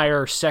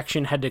entire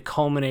section had to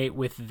culminate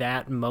with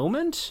that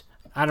moment.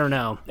 I don't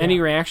know. Yeah. Any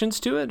reactions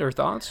to it or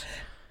thoughts?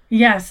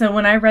 Yeah, so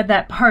when I read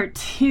that part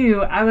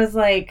too, I was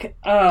like,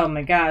 oh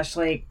my gosh,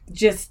 like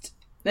just...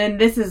 And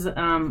this is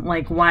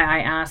like why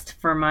I asked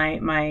for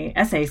my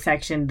essay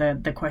section,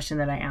 the question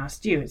that I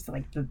asked you. It's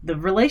like the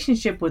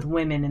relationship with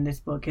women in this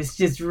book is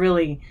just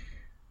really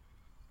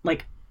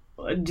like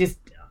just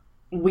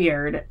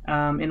weird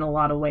in a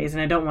lot of ways.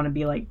 And I don't want to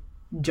be like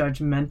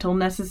judgmental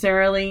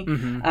necessarily.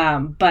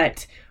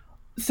 But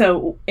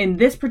so in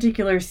this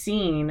particular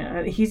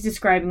scene, he's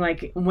describing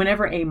like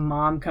whenever a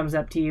mom comes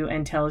up to you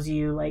and tells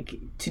you like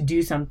to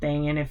do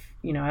something. And if,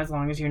 as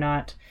long as you're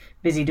not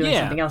busy doing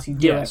something else, you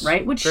do it,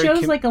 right? Which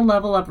shows like a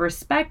level of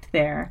respect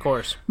there. Of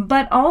course.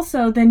 But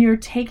also then you're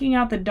taking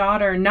out the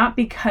daughter, not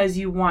because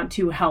you want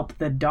to help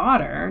the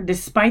daughter,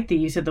 despite the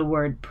use of the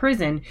word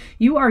prison.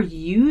 You are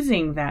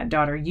using that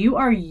daughter. You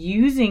are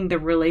using the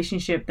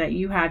relationship that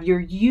you have. You're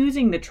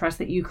using the trust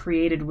that you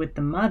created with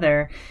the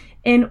mother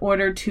in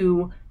order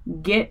to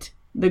get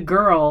the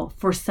girl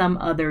for some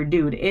other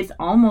dude. It's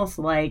almost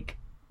like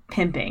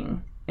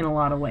pimping in a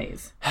lot of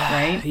ways,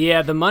 right?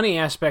 Yeah, the money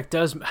aspect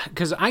does,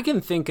 because I can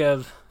think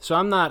of, so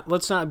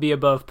let's not be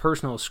above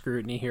personal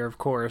scrutiny here, of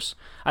course.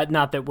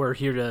 Not that we're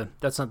here to,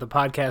 that's not the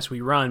podcast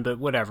we run, but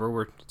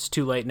whatever, it's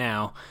too late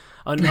now.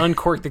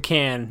 Uncork the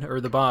can or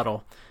the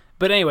bottle.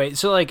 But anyway,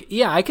 so like,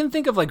 yeah, I can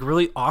think of like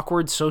really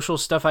awkward social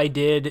stuff I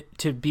did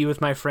to be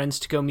with my friends,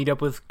 to go meet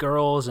up with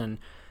girls and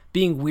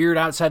being weird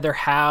outside their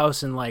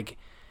house and like,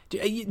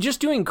 just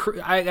doing,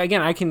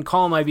 I can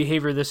call my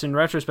behavior this in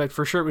retrospect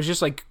for sure. It was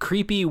just like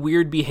creepy,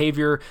 weird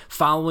behavior,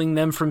 following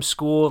them from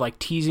school, like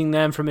teasing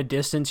them from a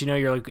distance.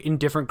 You're like in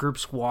different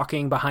groups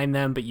walking behind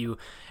them, but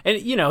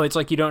it's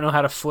like you don't know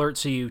how to flirt,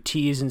 so you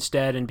tease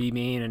instead and be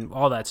mean and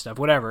all that stuff,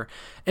 whatever.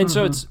 And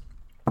so it's,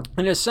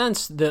 in a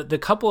sense, the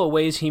couple of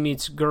ways he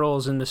meets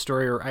girls in the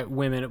story, or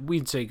women,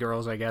 we'd say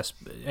girls, I guess.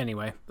 But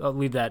anyway, I'll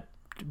leave that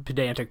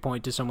pedantic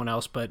point to someone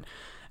else, but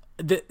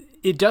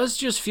it does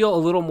just feel a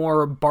little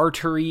more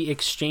bartery,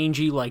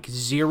 exchangey, like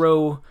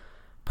zero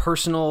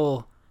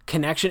personal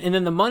connection. And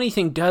then the money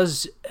thing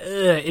does,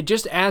 it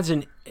just adds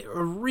a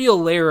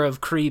real layer of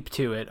creep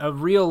to it, a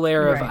real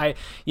layer of, I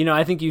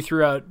think you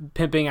threw out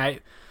pimping. I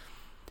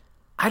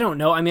don't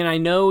know. I mean, I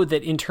know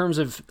that in terms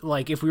of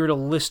like, if we were to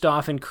list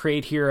off and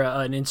create here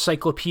an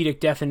encyclopedic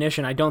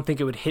definition, I don't think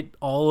it would hit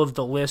all of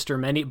the list or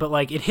many, but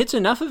like it hits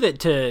enough of it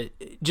to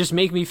just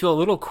make me feel a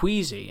little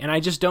queasy. And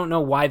I just don't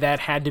know why that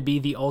had to be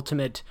the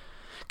ultimate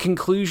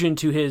conclusion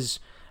to his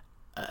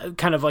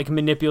kind of like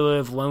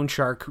manipulative loan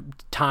shark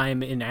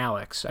time in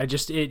Alex.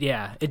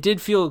 It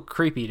did feel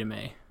creepy to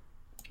me.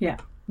 Yeah,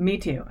 me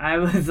too. I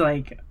was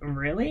like,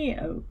 really?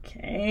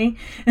 Okay.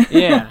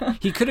 Yeah,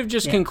 he could have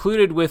just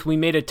concluded with, we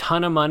made a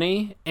ton of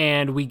money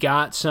and we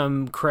got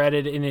some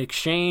credit in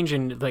exchange,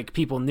 and like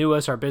people knew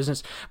us, our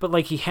business, but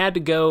like he had to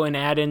go and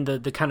add in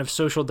the kind of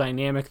social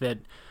dynamic that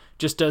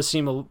just does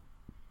seem a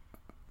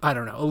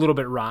little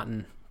bit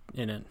rotten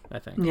in it, I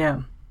think.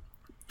 Yeah,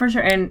 for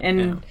sure.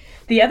 And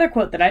the other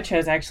quote that I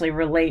chose actually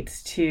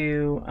relates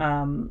to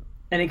an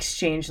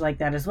exchange like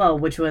that as well,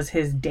 which was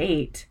his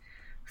date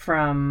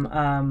from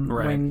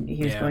when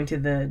he was going to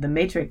the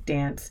Matrix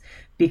dance,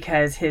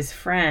 because his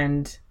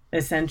friend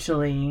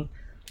essentially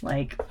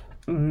like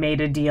made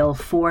a deal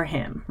for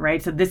him,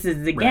 right? So this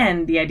is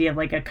again the idea of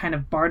like a kind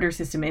of barter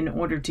system in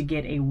order to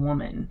get a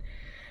woman,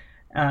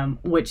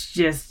 which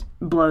just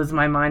blows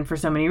my mind for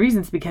so many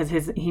reasons,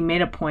 because he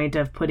made a point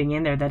of putting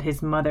in there that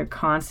his mother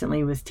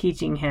constantly was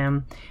teaching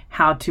him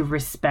how to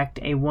respect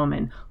a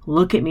woman.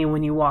 Look at me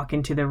when you walk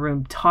into the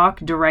room.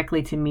 Talk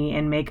directly to me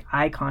and make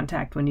eye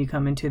contact when you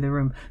come into the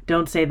room.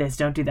 Don't say this,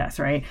 don't do this,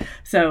 right?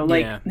 So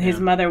like his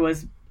mother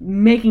was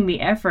making the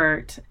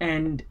effort,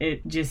 and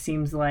it just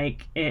seems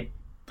like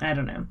I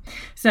don't know.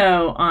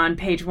 So on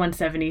page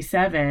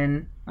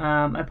 177,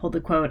 I pulled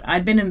the quote,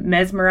 "I'd been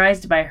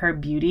mesmerized by her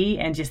beauty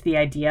and just the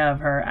idea of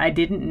her. I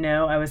didn't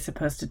know I was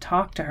supposed to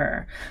talk to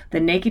her. The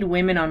naked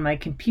women on my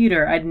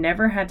computer, I'd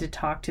never had to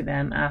talk to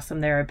them, ask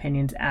them their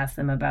opinions, ask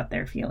them about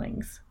their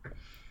feelings."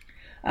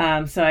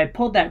 So I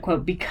pulled that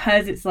quote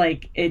because it's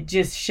like, it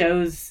just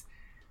shows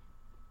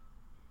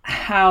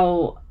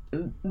how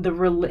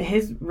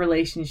his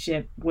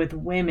relationship with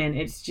women,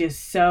 it's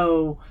just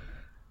so,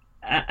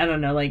 I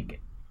don't know,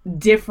 like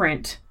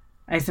different,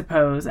 I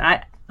suppose.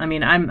 I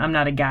mean, I'm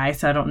not a guy,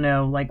 so I don't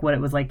know like what it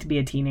was like to be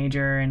a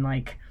teenager and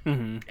like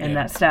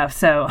that stuff.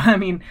 So I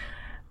mean,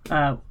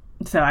 so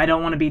I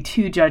don't want to be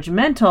too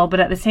judgmental,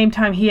 but at the same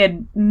time, he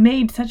had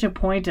made such a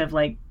point of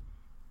like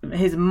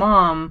his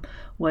mom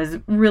was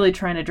really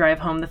trying to drive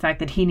home the fact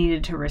that he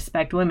needed to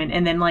respect women,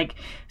 and then like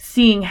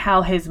seeing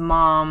how his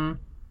mom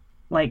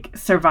like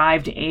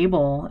survived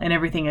Abel and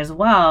everything as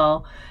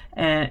well,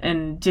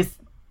 and just.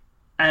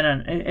 I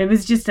don't know. It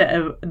was just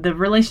the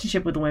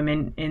relationship with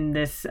women in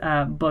this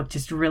book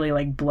just really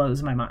like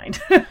blows my mind.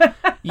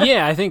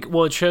 Yeah, I think,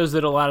 well, it shows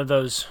that a lot of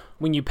those,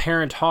 when you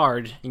parent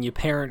hard and you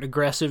parent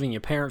aggressive and you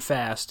parent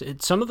fast,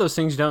 some of those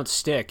things don't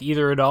stick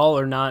either at all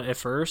or not at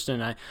first.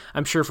 And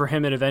I'm sure for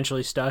him it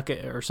eventually stuck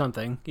or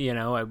something. You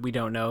know, we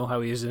don't know how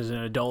he is as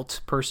an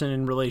adult person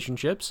in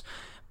relationships.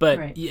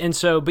 But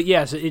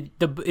yes,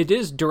 it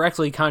is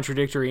directly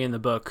contradictory in the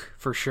book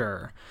for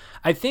sure.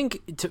 I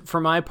think for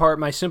my part,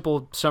 my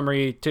simple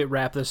summary to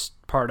wrap this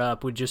part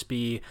up would just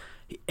be,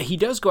 he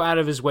does go out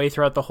of his way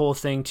throughout the whole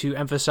thing to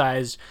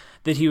emphasize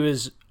that he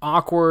was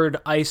awkward,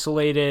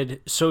 isolated,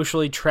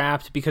 socially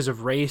trapped because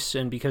of race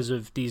and because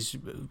of these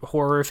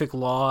horrific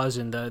laws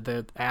and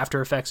the after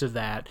effects of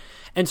that.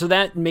 And so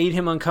that made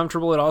him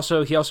uncomfortable. He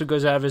also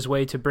goes out of his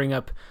way to bring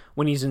up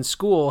when he's in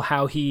school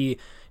how he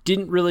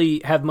didn't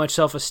really have much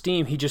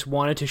self-esteem. He just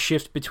wanted to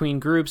shift between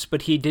groups,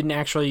 but he didn't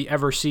actually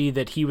ever see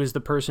that he was the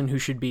person who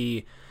should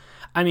be.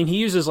 I mean, he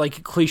uses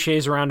like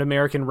cliches around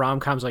American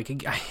rom-coms, like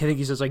I think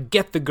he says like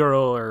get the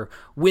girl or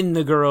win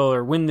the girl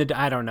or win the,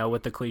 I don't know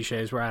what the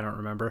cliches were, I don't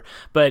remember,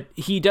 but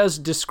he does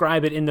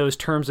describe it in those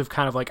terms of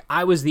kind of like,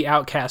 I was the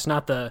outcast,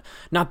 not the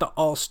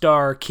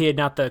all-star kid,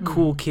 not the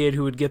cool kid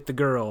who would get the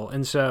girl.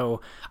 And so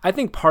I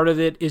think part of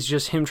it is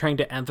just him trying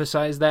to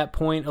emphasize that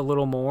point a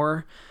little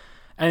more.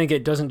 I think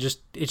it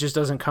just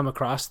doesn't come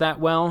across that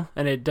well,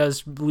 and it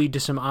does lead to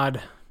some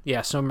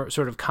some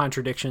sort of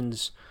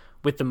contradictions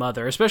with the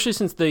mother, especially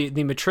since the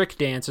matric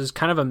dance is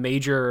kind of a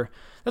major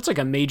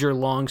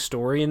long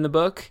story in the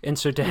book, and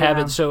so to have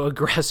it so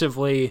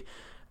aggressively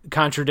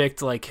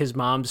contradict like his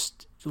mom's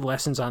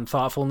lessons on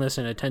thoughtfulness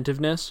and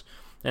attentiveness,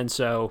 and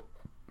so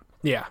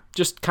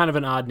just kind of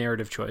an odd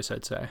narrative choice,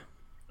 I'd say.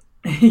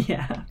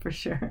 Yeah, for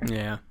sure.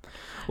 Yeah.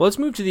 Well, let's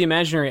move to the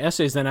imaginary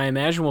essays then. I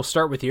imagine we'll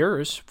start with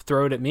yours.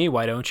 Throw it at me,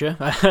 why don't you?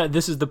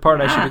 This is the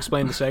part I should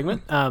explain the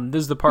segment.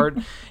 This is the part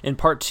in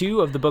part 2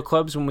 of the book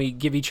clubs when we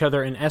give each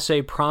other an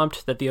essay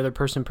prompt that the other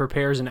person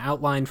prepares an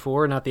outline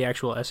for, not the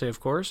actual essay, of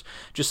course.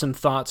 Just some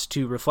thoughts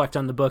to reflect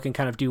on the book and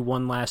kind of do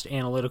one last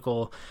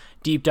analytical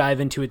deep dive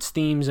into its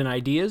themes and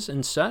ideas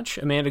and such.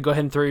 Amanda, go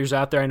ahead and throw yours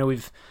out there. I know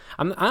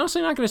I'm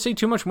honestly not going to say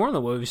too much more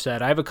than what we've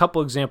said. I have a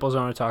couple examples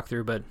I want to talk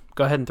through, but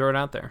go ahead and throw it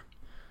out there.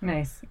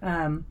 Nice.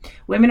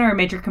 Women are a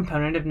major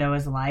component of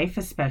Noah's life,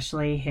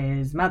 especially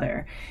his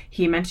mother.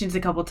 He mentions a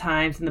couple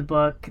times in the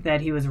book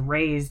that he was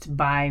raised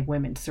by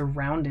women,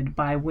 surrounded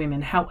by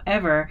women.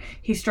 However,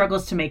 he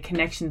struggles to make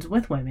connections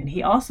with women.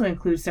 He also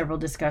includes several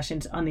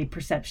discussions on the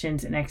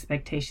perceptions and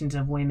expectations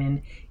of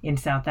women in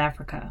South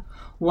Africa.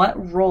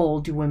 What role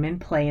do women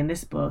play in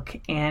this book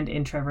and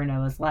in Trevor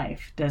Noah's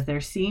life? Does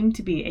there seem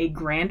to be a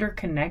grander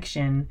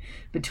connection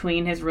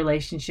between his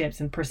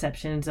relationships and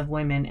perceptions of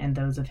women and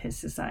those of his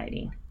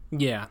society?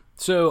 Yeah.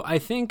 So I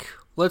think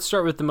let's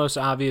start with the most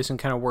obvious and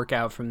kind of work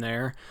out from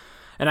there.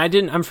 And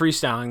I'm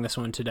freestyling this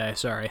one today.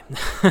 Sorry.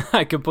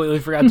 I completely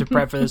forgot to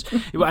prep for this.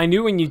 I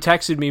knew when you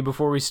texted me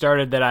before we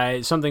started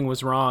that something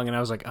was wrong, and I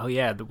was like, oh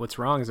yeah, what's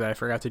wrong is that I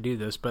forgot to do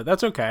this, but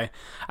that's okay.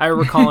 I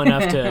recall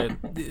enough to,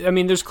 I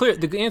mean,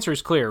 the answer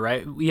is clear,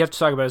 right? We have to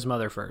talk about his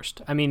mother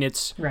first. I mean,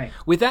 it's, right.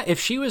 With that, if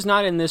she was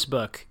not in this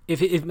book,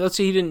 if let's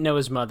say he didn't know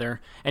his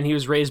mother, and he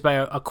was raised by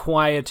a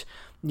quiet,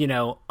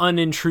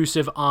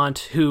 unintrusive aunt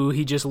who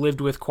he just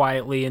lived with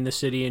quietly in the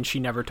city, and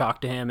she never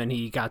talked to him, and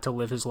he got to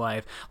live his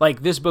life.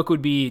 Like, this book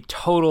would be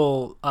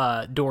total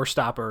door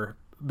stopper.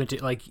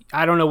 But like,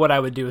 I don't know what I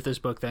would do with this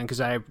book then,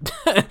 because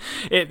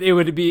it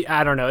would be,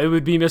 I don't know, it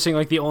would be missing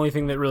like the only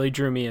thing that really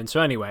drew me in.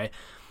 So anyway,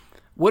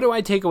 what do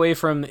I take away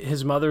from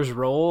his mother's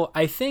role?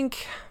 I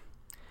think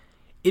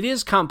it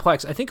is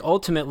complex. I think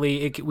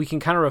ultimately we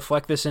can kind of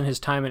reflect this in his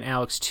time in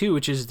Alex too,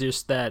 which is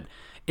just that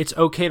it's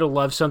okay to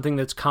love something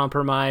that's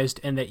compromised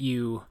and that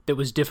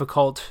was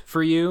difficult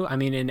for you. I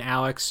mean, in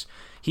Alex,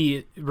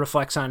 he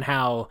reflects on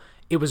how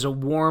it was a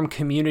warm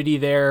community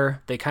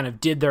there. They kind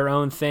of did their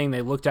own thing.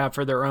 They looked out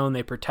for their own.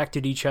 They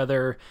protected each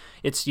other.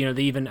 It's, they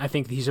even, I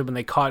think he said when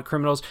they caught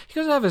criminals, he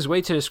goes out of his way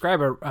to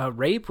describe a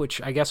rape,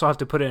 which I guess I'll have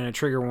to put in a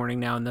trigger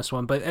warning now in this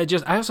one. But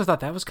I also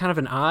thought that was kind of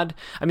an odd,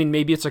 I mean,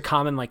 maybe it's a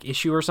common like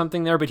issue or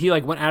something there, but he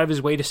like went out of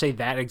his way to say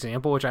that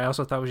example, which I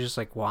also thought was just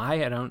like,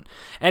 why?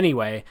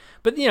 Anyway,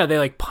 but they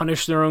like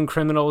punish their own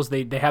criminals.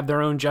 They have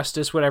their own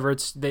justice, whatever.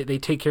 They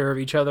take care of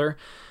each other.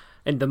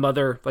 And the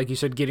mother, like you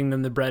said, getting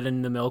them the bread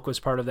and the milk was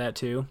part of that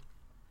too.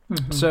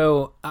 Mm-hmm.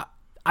 So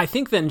I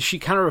think then she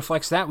kind of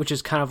reflects that, which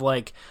is kind of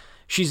like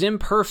she's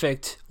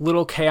imperfect,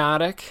 little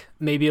chaotic,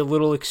 maybe a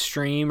little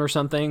extreme or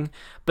something,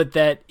 but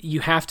that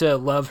you have to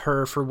love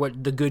her for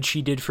what the good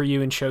she did for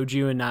you and showed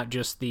you, and not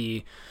just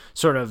the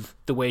sort of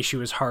the way she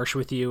was harsh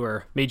with you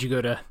or made you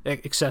go to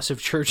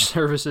excessive church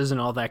services and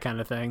all that kind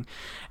of thing.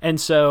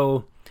 And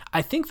so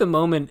I think the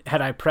moment,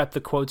 had I prepped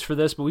the quotes for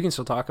this, but we can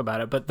still talk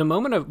about it, but the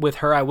moment with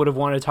her I would have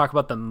wanted to talk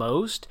about the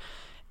most,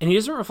 and he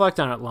doesn't reflect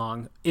on it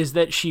long, is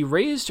that she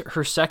raised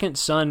her second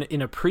son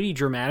in a pretty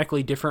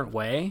dramatically different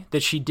way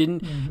that she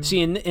didn't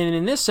see. And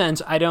in this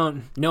sense,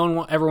 no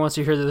one ever wants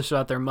to hear this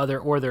about their mother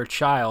or their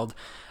child.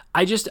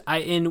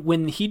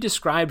 When he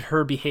described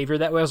her behavior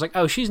that way, I was like,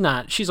 oh, she's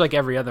like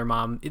every other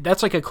mom.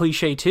 That's like a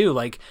cliche too.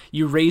 Like,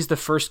 you raise the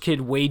first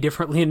kid way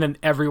differently, and then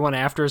everyone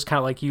after is kind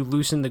of like you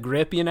loosen the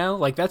grip,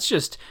 like that's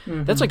just,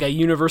 that's like a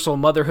universal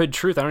motherhood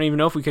truth. I don't even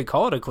know if we could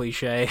call it a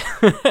cliche.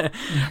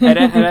 I'd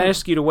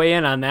ask you to weigh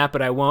in on that,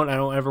 but I won't. I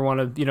don't ever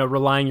want to,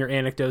 rely on your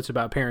anecdotes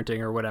about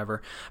parenting or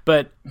whatever.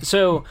 But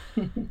so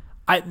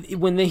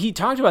when he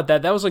talked about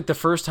that was like the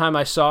first time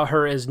I saw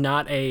her as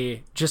not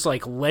a just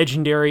like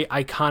legendary,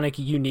 iconic,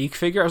 unique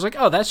figure. I was like,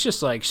 oh, that's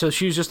just like, so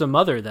she was just a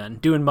mother then,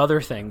 doing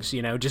mother things,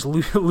 just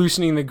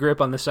loosening the grip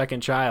on the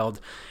second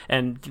child.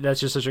 And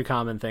that's just such a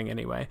common thing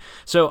anyway.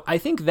 So I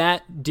think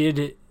that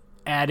did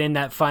add in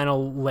that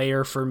final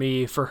layer for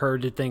me, for her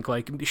to think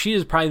like she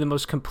is probably the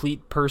most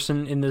complete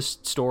person in this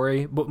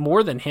story, but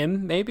more than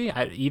him, maybe.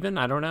 I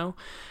don't know.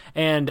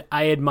 And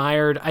I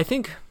admired, I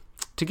think,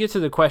 to get to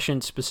the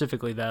question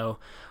specifically, though,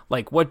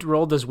 like what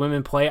role does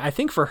women play? I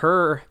think for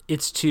her,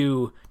 it's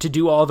to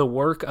do all the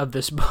work of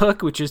this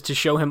book, which is to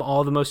show him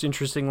all the most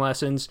interesting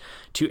lessons,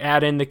 to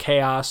add in the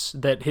chaos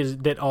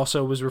that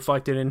also was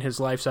reflected in his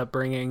life's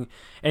upbringing,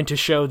 and to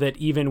show that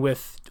even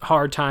with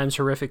hard times,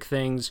 horrific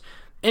things,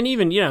 and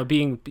even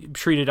being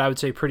treated, I would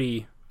say,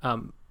 pretty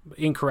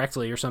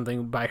incorrectly or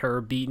something by her,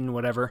 beaten,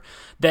 whatever,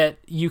 that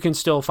you can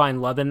still find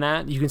love in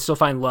that. You can still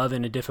find love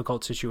in a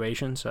difficult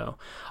situation. So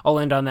I'll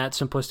end on that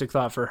simplistic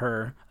thought for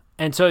her.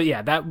 And so,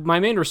 yeah, that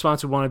my main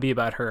response would want to be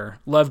about her.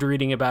 Loved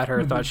reading about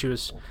her. Thought she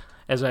was,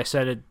 as I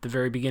said at the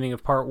very beginning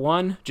of part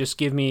 1, just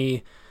give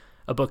me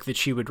a book that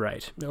she would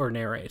write or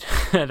narrate.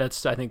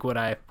 That's, I think, what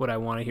I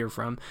want to hear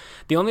from.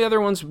 The only other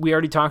ones we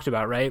already talked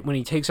about, right? When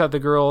he takes out the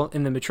girl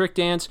in the matric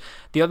dance,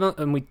 the other,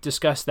 and we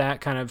discussed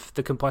that, kind of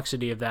the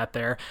complexity of that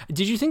there.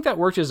 Did you think that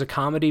worked as a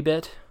comedy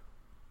bit?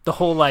 The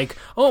whole like,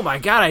 oh my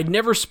God, I'd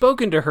never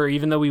spoken to her,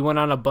 even though we went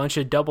on a bunch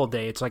of double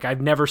dates. Like,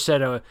 I've never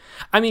said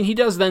he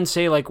does then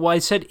say like, well, I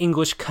said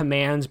English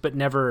commands, but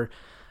never.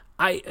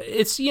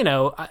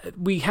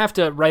 We have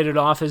to write it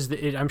off as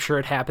I'm sure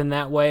it happened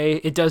that way.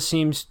 It does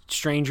seem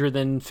stranger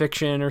than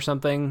fiction or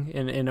something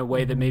in a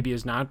way that maybe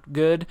is not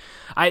good.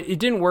 It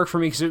didn't work for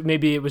me because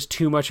maybe it was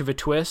too much of a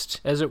twist,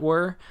 as it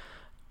were.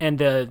 And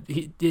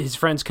his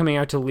friends coming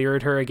out to leer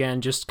at her again,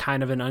 just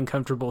kind of an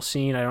uncomfortable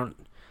scene.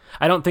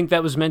 I don't think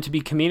that was meant to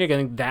be comedic. I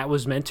think that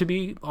was meant to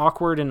be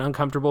awkward and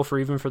uncomfortable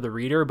for the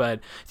reader. But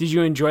did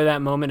you enjoy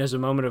that moment as a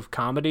moment of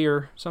comedy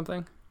or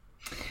something?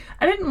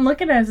 I didn't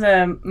look at it as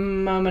a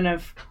moment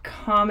of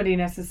comedy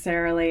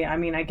necessarily. I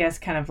mean, I guess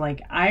kind of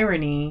like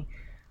irony,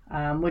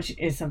 which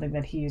is something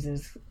that he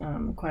uses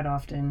quite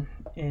often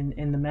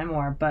in the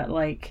memoir. But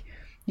like,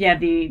 yeah,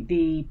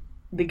 the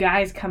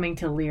guys coming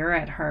to leer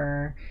at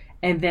her,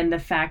 and then the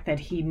fact that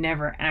he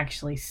never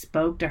actually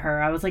spoke to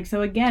her. I was like,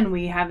 so again,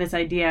 we have this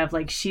idea of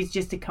like she's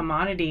just a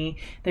commodity.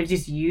 They're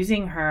just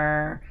using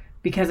her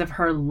because of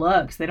her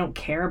looks. They don't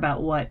care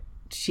about what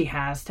she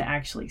has to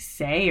actually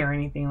say or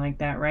anything like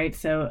that, right?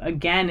 So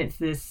again, it's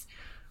this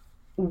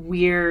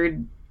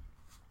weird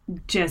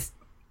just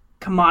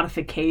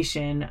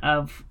commodification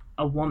of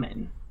a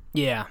woman.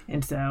 Yeah.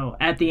 And so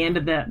at the end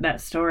of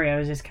that story, I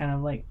was just kind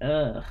of like,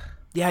 ugh.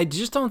 Yeah, I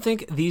don't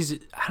think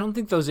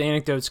those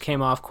anecdotes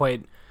came off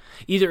quite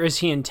either as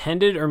he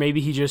intended, or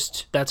maybe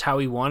that's how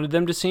he wanted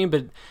them to seem,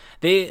 but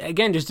they,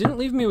 again, just didn't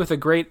leave me with a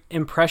great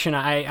impression.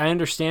 I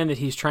understand that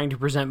he's trying to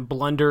present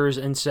blunders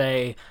and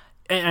say,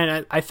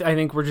 and I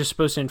think we're just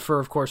supposed to infer,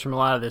 of course, from a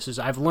lot of this is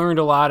I've learned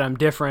a lot, I'm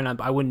different,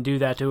 I wouldn't do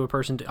that to a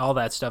person, all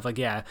that stuff. Like,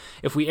 yeah,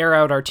 if we air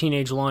out our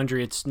teenage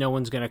laundry, no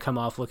one's going to come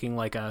off looking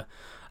like a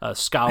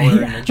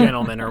scholar and a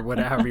gentleman, or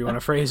whatever you want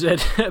to phrase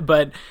it.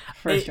 But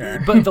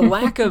but the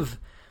lack of,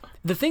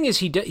 the thing is,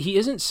 he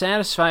isn't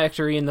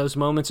satisfactory in those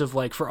moments of,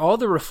 like, for all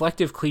the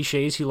reflective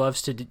cliches he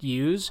loves to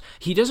use,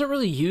 he doesn't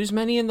really use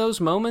many in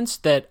those moments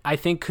that I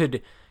think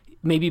could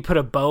maybe put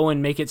a bow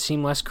and make it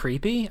seem less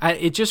creepy.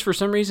 It just, for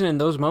some reason, in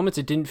those moments,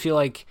 it didn't feel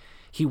like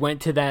he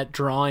went to that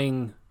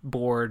drawing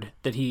board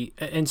that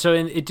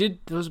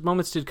those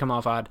moments did come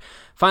off odd.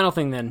 Final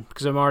thing then,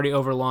 because I'm already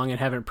over long and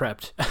haven't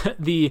prepped.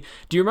 Do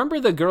you remember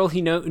the girl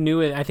he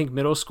knew at, I think,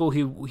 middle school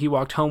he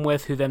walked home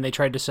with, who then they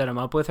tried to set him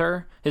up with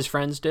her? His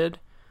friends did?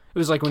 It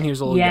was like when he was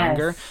a little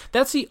younger. So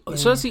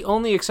that's the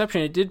only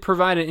exception. It did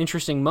provide an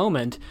interesting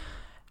moment.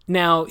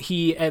 Now,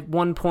 he at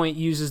one point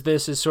uses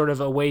this as sort of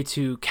a way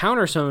to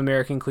counter some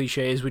American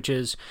cliches, which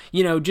is,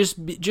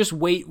 just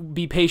wait,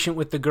 be patient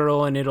with the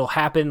girl, and it'll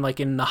happen like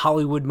in the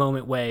Hollywood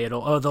moment way. The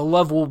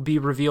love will be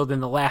revealed in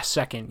the last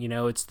second.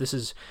 This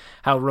is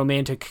how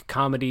romantic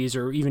comedies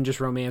or even just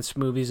romance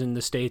movies in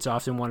the States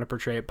often want to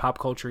portray pop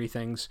culture-y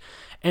things.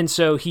 And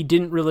so he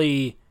didn't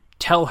really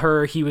tell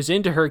her he was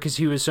into her because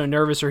he was so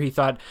nervous, or he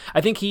thought,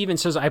 I think he even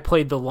says, I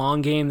played the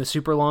long game, the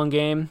super long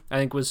game, I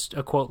think was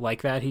a quote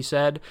like that he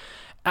said.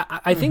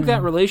 I think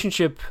that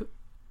relationship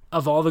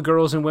of all the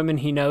girls and women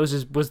he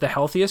knows was the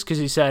healthiest, because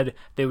he said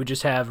they would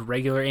just have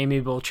regular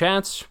amiable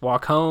chats,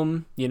 walk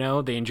home,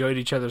 they enjoyed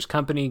each other's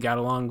company, got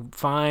along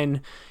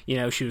fine,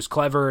 she was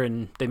clever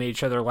and they made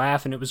each other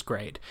laugh, and it was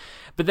great.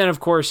 But then, of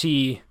course,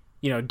 he,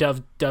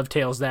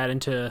 dovetails that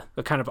into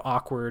a kind of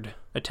awkward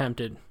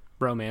attempted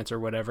romance or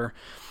whatever.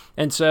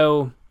 And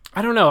so,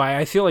 I don't know,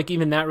 I feel like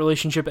even that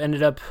relationship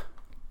ended up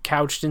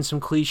couched in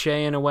some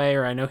cliche in a way,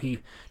 or I know he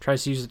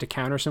tries to use it to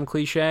counter some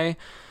cliche.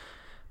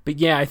 But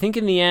yeah, I think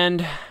in the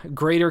end,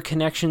 greater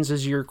connections,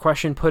 as your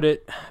question put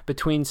it,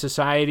 between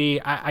society,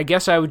 I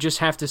guess I would just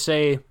have to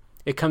say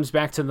it comes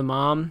back to the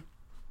mom,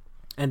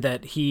 and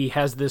that he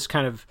has this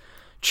kind of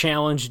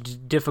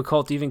challenged,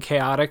 difficult, even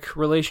chaotic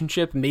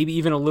relationship, maybe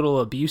even a little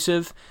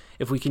abusive,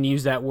 if we can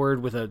use that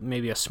word with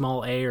maybe a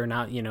small a, or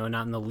not,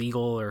 not in the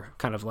legal or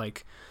kind of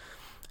like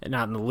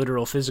not in the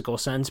literal physical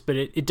sense, but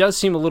it does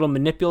seem a little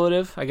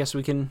manipulative. I guess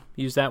we can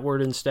use that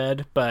word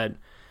instead.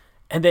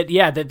 And that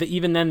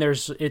even then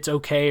it's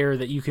okay, or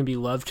that you can be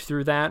loved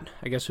through that,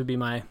 I guess would be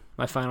my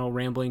final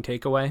rambling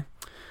takeaway.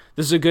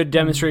 This is a good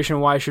demonstration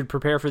of why I should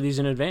prepare for these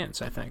in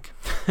advance, I think.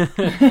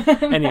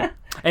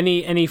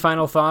 Any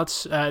final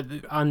thoughts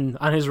on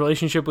his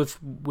relationship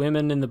with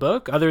women in the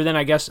book? Other than,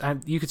 I guess,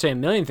 you could say a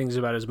million things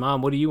about his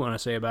mom. What do you want to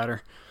say about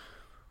her?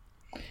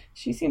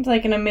 She seems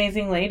like an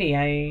amazing lady.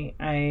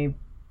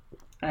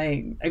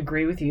 I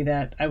agree with you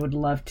that I would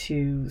love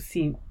to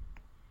see,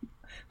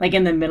 like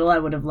in the middle, I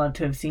would have loved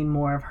to have seen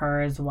more of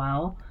her as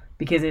well,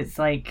 because it's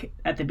like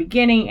at the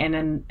beginning and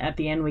then at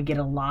the end we get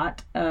a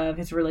lot of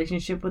his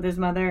relationship with his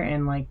mother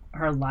and like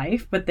her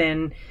life, but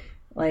then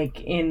like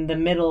in the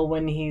middle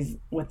when he's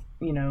with,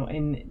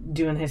 and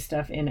doing his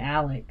stuff in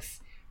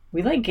Alex,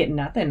 we like get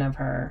nothing of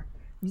her.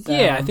 So,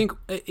 yeah, I think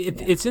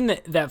it's in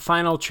that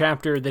final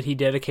chapter that he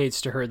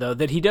dedicates to her, though,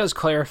 that he does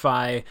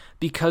clarify,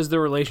 because the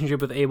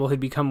relationship with Abel had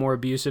become more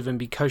abusive and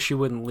because she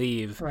wouldn't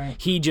leave, right.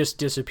 He just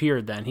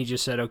disappeared then. He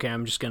just said, okay,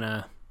 I'm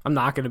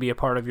not going to be a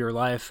part of your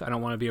life. I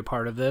don't want to be a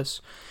part of this,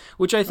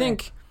 which I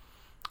think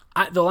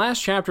the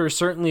last chapter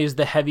certainly is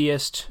the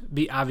heaviest,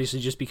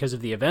 obviously just because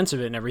of the events of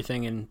it and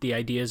everything and the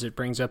ideas it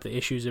brings up, the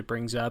issues it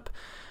brings up.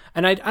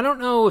 And I don't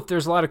know if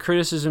there's a lot of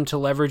criticism to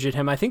leverage at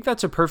him. I think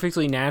that's a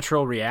perfectly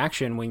natural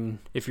reaction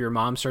if your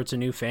mom starts a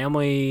new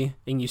family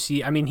and you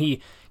see,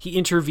 he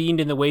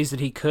intervened in the ways that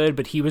he could,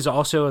 but he was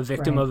also a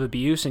victim of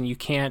abuse, and you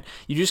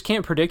just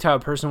can't predict how a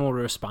person will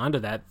respond to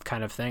that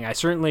kind of thing. I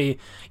certainly,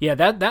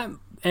 that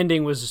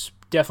ending was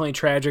definitely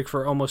tragic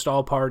for almost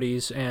all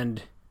parties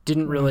and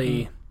didn't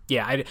really...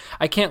 Yeah,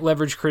 I can't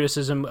leverage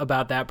criticism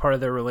about that part of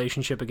their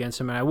relationship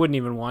against him, and I wouldn't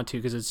even want to,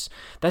 because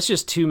that's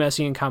just too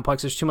messy and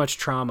complex. There's too much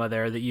trauma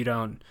there that you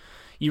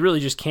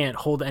really just can't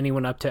hold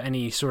anyone up to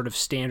any sort of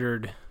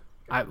standard.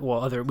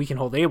 We can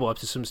hold Abel up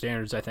to some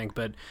standards, I think,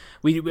 but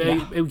we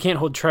can't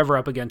hold Trevor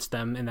up against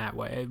them in that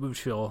way.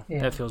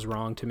 That feels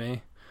wrong to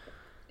me.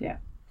 Yeah.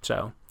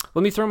 So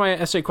let me throw my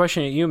essay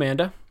question at you,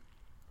 Amanda.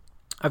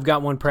 I've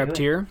got one prepped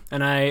here,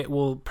 and I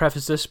will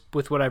preface this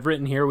with what I've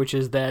written here, which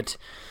is that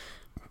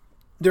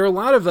There are a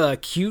lot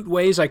of cute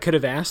ways I could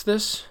have asked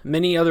this.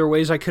 Many other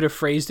ways I could have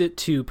phrased it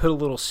to put a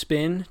little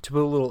spin, to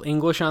put a little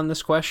English on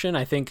this question.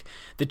 I think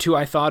the two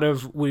I thought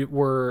of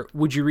were,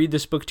 would you read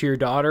this book to your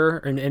daughter?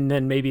 And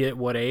then maybe at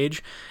what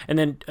age? And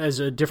then as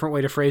a different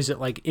way to phrase it,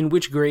 like, in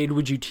which grade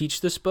would you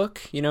teach this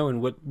book? You know, in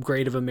what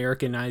grade of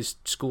Americanized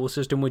school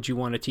system would you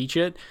want to teach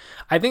it?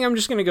 I think I'm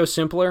just going to go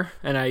simpler,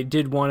 and I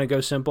did want to go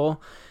simple.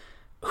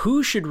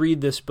 Who should read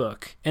this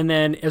book? And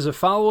then as a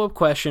follow-up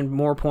question,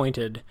 more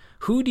pointed,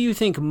 who do you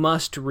think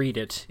must read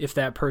it if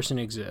that person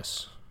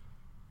exists?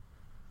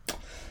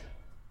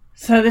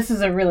 So this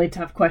is a really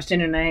tough question,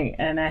 and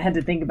I had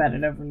to think about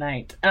it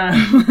overnight.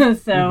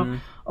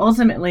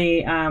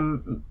 Ultimately,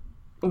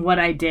 what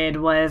I did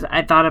was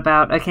I thought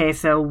about, okay,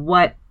 so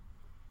what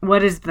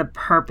is the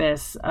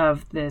purpose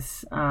of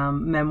this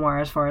memoir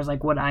as far as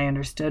like what I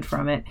understood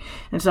from it?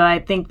 And so I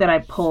think that I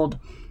pulled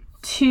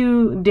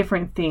two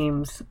different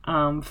themes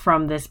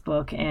from this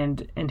book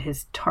and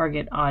his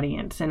target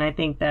audience, and I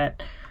think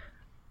that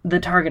the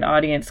target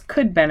audience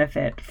could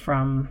benefit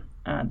from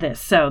this.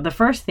 So the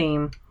first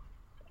theme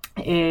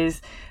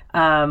is,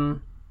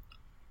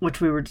 which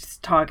we were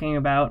just talking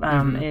about,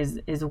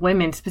 is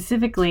women,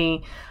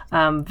 specifically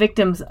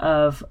victims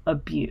of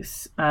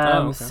abuse.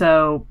 Okay.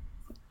 So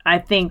I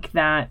think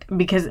that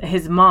because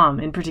his mom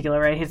in particular,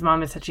 right? His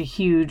mom is such a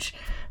huge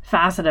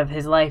facet of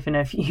his life and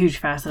a huge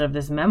facet of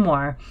this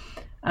memoir,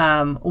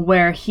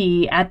 where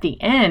he, at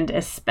the end,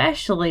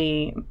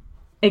 especially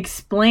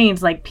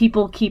explains, like,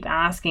 people keep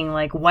asking,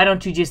 like, why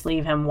don't you just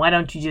leave him? Why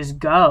don't you just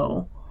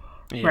go?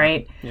 Yeah,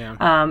 right? Yeah.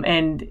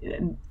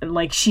 And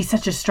like, she's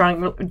such a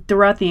strong,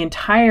 throughout the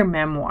entire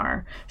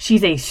memoir,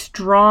 she's a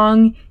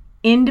strong,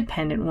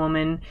 independent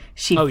woman.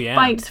 She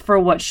fights for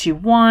what she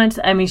wants.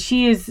 I mean,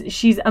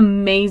 she's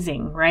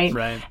amazing, right?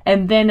 Right.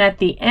 And then at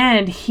the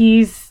end,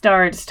 he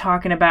starts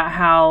talking about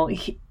how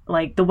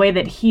like the way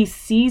that he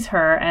sees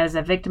her as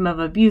a victim of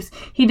abuse,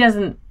 he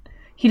doesn't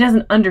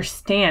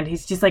understand.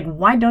 He's just like,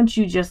 why don't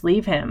you just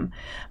leave him?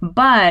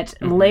 But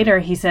later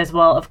he says,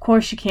 well, of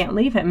course you can't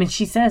leave him. And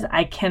she says,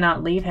 I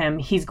cannot leave him.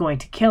 He's going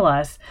to kill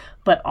us.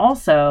 But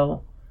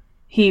also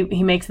he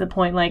makes the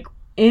point, like,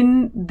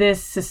 in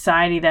this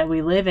society that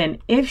we live in,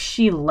 if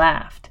she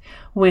left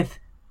with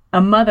a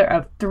mother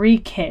of 3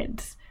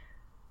 kids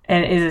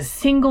and is a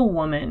single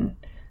woman,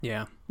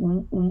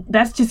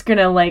 that's just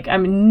gonna, like, I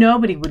mean,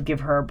 nobody would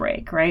give her a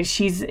break, right?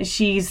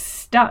 She's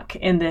stuck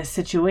in this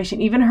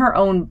situation. Even her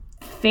own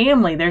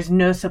family, there's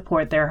no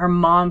support there. Her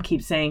mom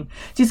keeps saying,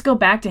 just go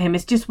back to him.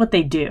 It's just what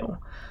they do.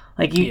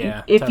 Like,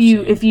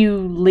 if you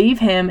leave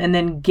him and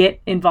then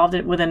get involved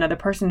with another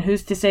person,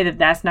 who's to say that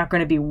that's not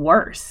going to be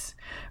worse,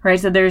 right?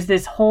 So there's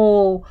this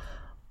whole,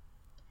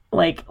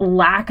 like,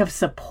 lack of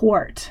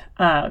support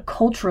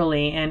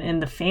culturally and in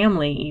the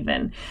family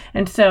even.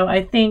 And so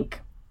I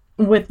think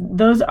with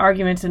those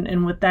arguments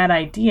and with that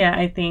idea,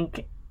 I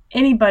think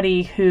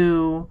anybody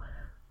who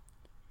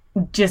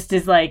just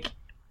is like,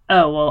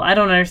 oh, well, I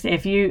don't understand.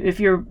 If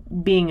you're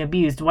being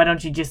abused, why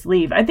don't you just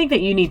leave? I think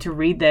that you need to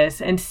read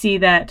this and see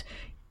that,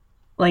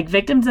 like,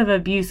 victims of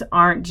abuse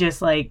aren't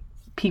just, like,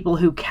 people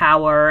who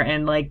cower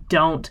and, like,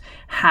 don't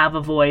have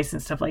a voice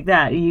and stuff like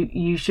that.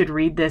 You should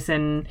read this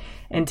and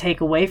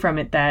take away from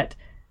it that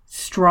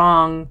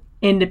strong,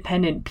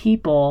 independent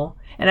people,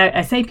 and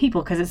I say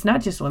people because it's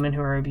not just women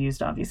who are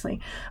abused, obviously,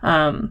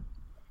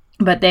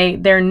 but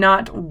they're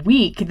not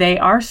weak. They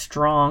are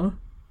strong.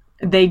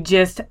 They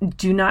just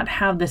do not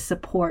have the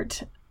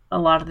support a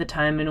lot of the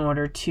time in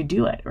order to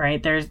do it,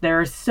 right? There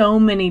are so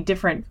many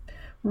different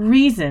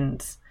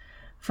reasons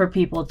for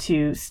people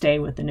to stay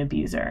with an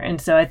abuser.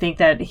 And so I think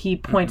that he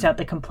points out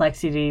the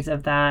complexities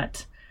of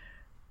that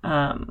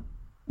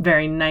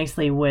very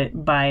nicely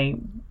by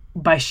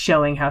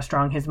showing how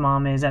strong his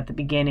mom is at the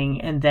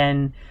beginning, and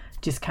then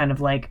just kind of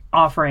like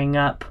offering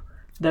up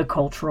the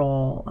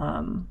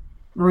cultural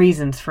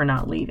reasons for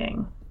not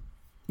leaving.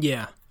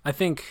 Yeah, I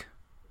think,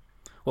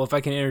 well, if I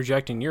can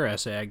interject in your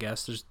essay, I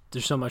guess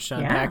there's so much to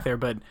unpack there,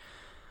 but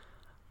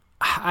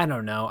I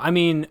don't know. I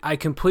mean, I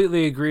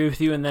completely agree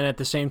with you, and then at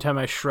the same time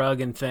I shrug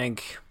and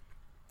think,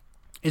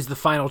 is the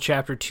final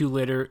chapter too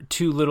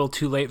little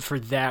too late for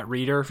that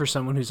reader, for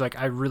someone who's like,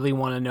 I really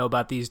want to know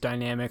about these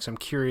dynamics, I'm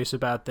curious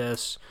about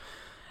this.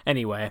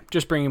 Anyway,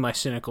 just bringing my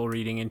cynical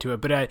reading into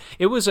it, but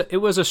it was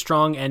a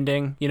strong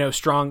ending, you know,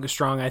 strong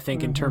I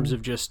think, in terms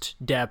of just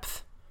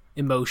depth,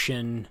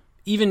 emotion.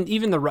 Even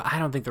I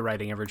don't think the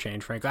writing ever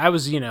changed, frankly. I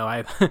was,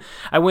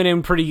 I went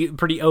in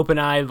pretty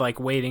open-eyed, like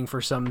waiting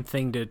for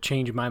something to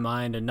change my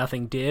mind, and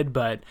nothing did,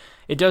 but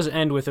it does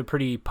end with a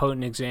pretty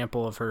potent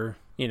example of her,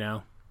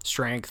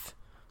 strength,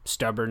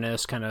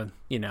 stubbornness, kind of,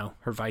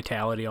 her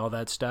vitality, all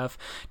that stuff.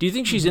 Do you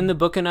think she's in the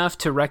book enough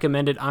to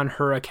recommend it on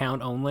her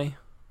account only?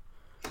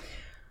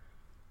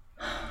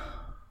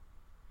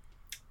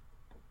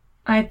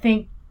 I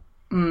think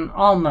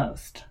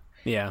almost.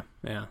 Yeah.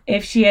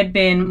 If she had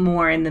been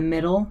more in the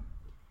middle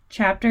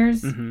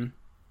chapters, then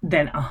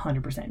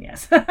 100%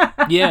 yes.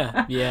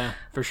 yeah,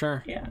 for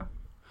sure. Yeah.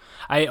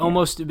 I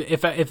almost,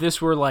 if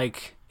this were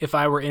like, if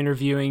I were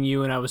interviewing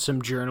you and I was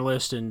some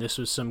journalist and this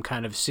was some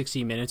kind of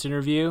 60 Minutes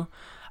interview,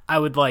 I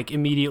would like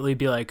immediately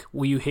be like,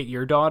 will you hit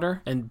your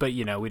daughter? But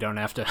we don't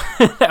have to.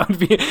 That would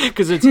be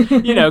because it's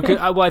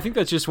well, I think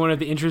that's just one of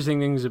the interesting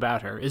things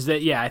about her is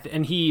that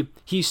and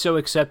he's so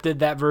accepted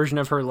that version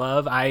of her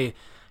love. I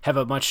have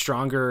a much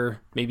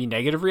stronger maybe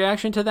negative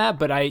reaction to that,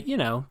 but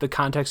the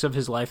context of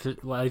his life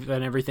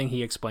and everything,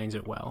 he explains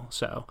it well.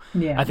 So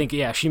I think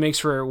she makes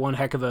for one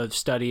heck of a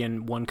study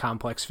and one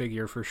complex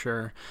figure for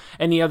sure.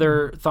 Any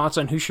other thoughts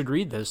on who should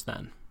read this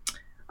then?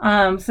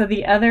 So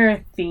the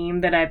other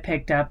theme that I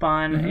picked up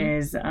on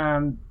is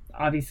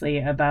obviously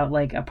about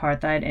like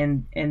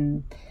apartheid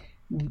and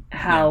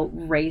how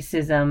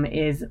racism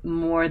is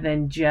more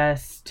than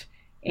just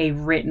a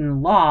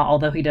written law,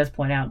 although he does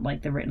point out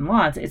like the written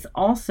laws. It's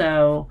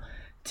also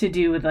to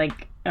do with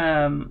like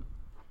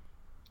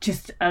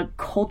just a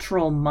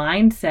cultural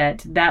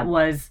mindset that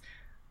was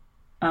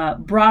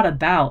brought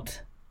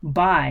about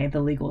by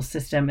the legal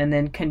system and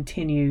then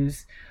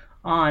continues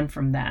on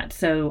from that.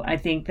 So I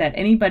think that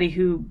anybody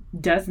who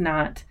does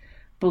not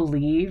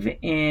believe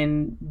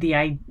in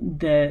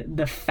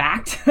the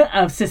fact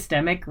of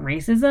systemic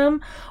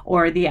racism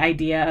or the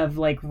idea of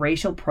like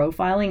racial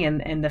profiling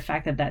and the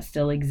fact that that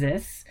still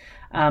exists,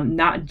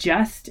 not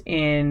just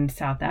in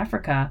South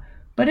Africa,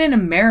 but in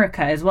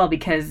America as well,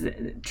 because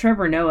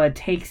Trevor Noah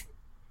takes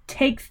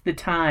the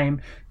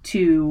time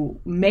to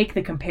make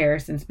the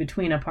comparisons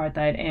between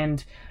apartheid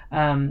and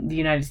the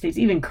United States,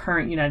 even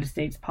current United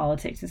States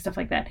politics and stuff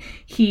like that.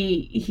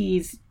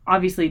 He's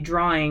obviously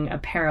drawing a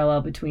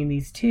parallel between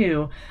these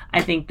two.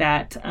 I think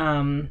that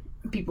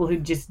people who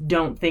just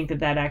don't think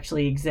that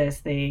actually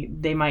exists,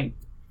 they might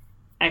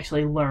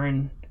actually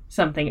learn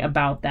something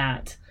about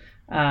that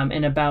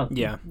and about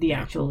the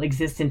actual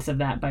existence of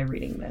that by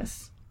reading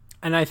this.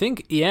 And I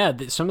think,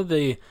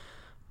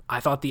 I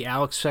thought the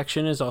Alex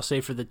section, as I'll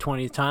say for the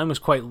 20th time, was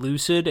quite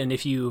lucid. And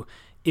if you've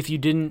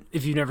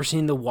never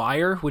seen The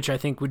Wire, which I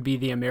think would be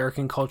the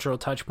American cultural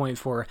touch point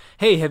for,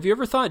 hey, have you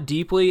ever thought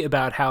deeply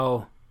about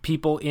how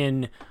people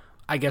in,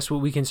 I guess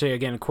what we can say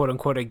again, quote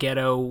unquote, a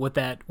ghetto, what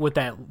that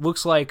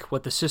looks like,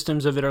 what the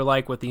systems of it are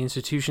like, what the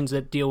institutions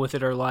that deal with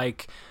it are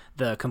like,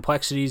 the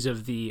complexities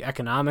of the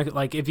economic,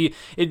 like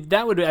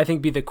that would, I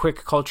think, be the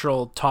quick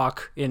cultural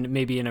talk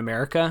maybe in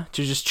America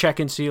to just check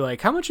and see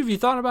like, how much have you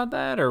thought about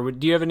that? Or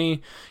do you have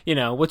any,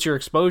 what's your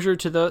exposure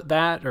to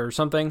that or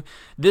something?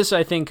 This,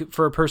 I think,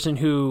 for a person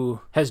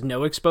who has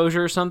no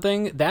exposure or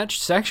something, that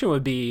section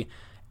would be,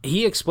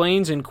 he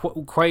explains in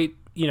quite,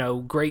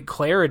 great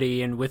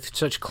clarity and with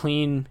such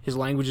clean, his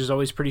language is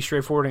always pretty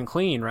straightforward and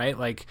clean, right?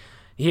 Like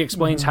he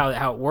explains how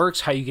it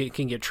works, how you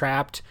can get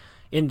trapped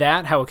in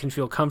that, how it can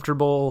feel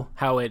comfortable,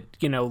 how it,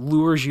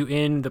 lures you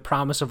in the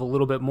promise of a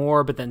little bit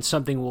more, but then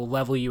something will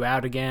level you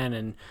out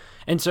again.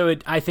 And so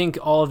I think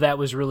all of that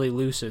was really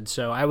lucid.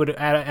 So I would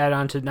add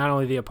on to not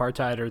only the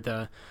apartheid or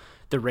the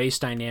race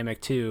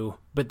dynamic too,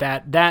 but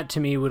that to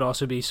me would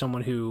also be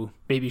someone who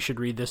maybe should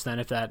read this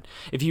then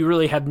if you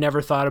really have never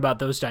thought about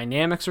those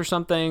dynamics or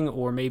something,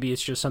 or maybe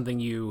it's just something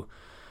you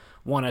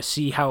want to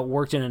see how it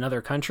worked in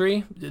another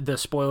country. The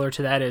spoiler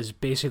to that is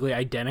basically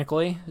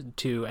identically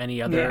to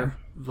any other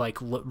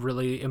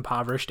really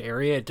impoverished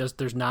area.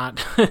 There's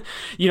not,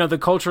 the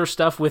culture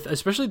stuff with,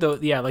 especially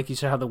like you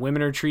said, how the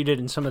women are treated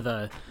and some of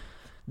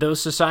those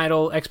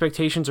societal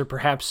expectations are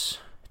perhaps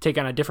take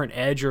on a different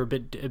edge or a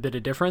bit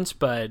of difference,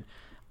 but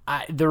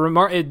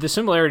the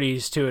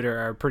similarities to it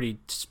are pretty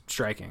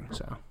striking.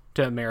 So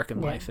to American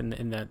life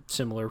in that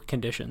similar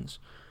conditions.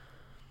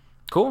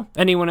 Cool.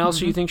 Anyone else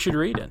you think should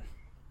read it?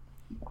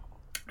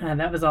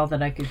 That was all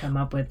that I could come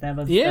up with. That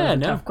was a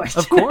tough question.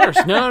 Of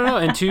course. No.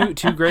 And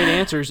two great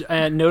answers.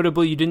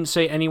 Notably, you didn't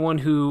say anyone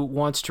who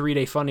wants to read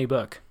a funny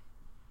book.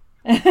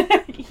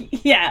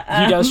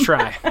 Yeah. He does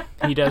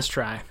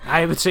try.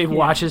 I would say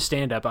watch his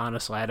stand-up,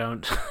 honestly. I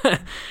don't...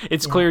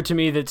 It's clear to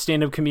me that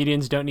stand-up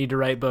comedians don't need to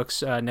write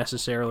books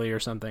necessarily or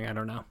something. I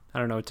don't know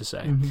what to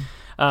say.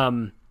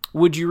 Mm-hmm.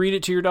 Would you read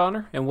it to your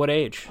daughter? And what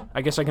age?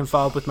 I guess I can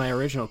follow up with my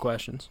original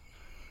questions.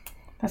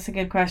 That's a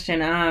good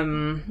question.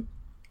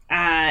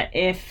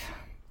 If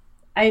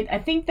I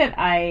think that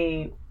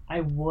I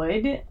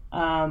would,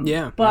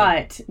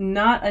 but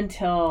not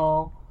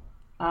until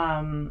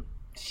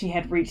she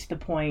had reached the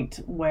point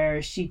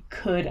where she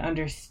could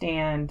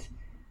understand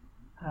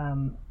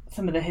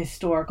some of the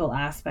historical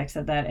aspects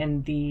of that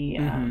and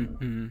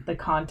the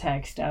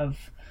context of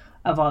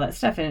all that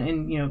stuff.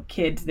 And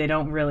kids, they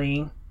don't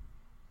really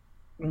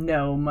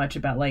know much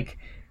about like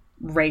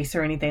race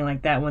or anything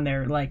like that when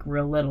they're like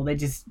real little. They're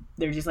just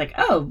like,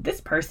 oh,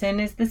 this person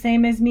is the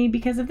same as me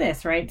because of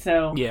this, right?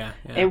 So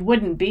it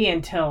wouldn't be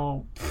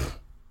until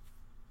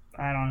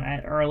I don't know,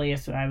 at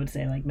earliest I would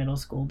say like middle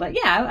school. But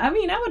I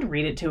mean, I would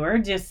read it to her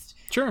just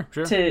sure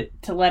to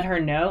let her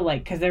know,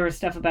 like, because there was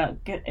stuff about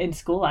in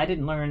school I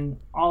didn't learn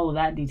all of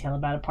that detail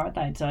about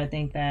apartheid, so I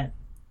think that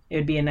it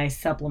would be a nice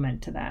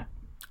supplement to that.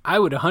 I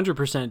would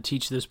 100%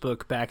 teach this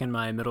book back in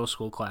my middle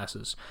school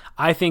classes.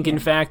 I think, in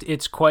fact,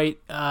 it's quite,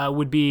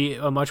 would be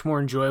a much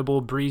more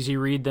enjoyable, breezy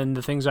read than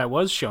the things I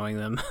was showing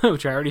them,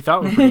 which I already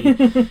thought were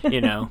pretty,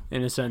 in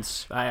a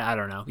sense, I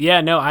don't know.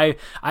 Yeah, no, I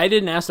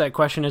didn't ask that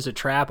question as a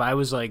trap. I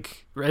was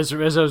like, as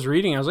I was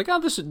reading, I was like, oh,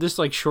 this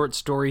like short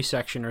story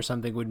section or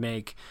something would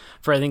make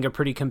for, I think, a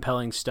pretty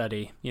compelling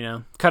study,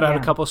 Cut out a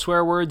couple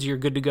swear words, you're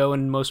good to go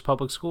in most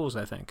public schools,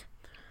 I think.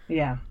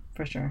 Yeah.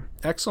 For sure.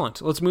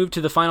 Excellent. Let's move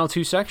to the final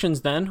two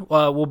sections then.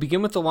 We'll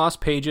begin with the lost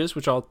pages,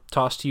 which I'll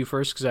toss to you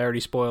first because I already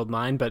spoiled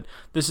mine, but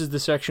this is the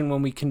section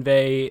when we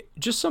convey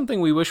just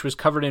something we wish was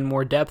covered in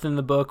more depth in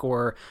the book,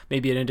 or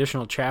maybe an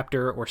additional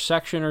chapter or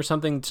section or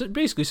something. So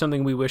basically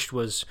something we wished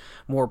was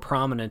more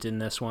prominent in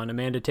this one.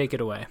 Amanda, take it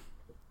away.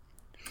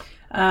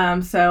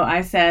 So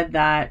I said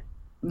that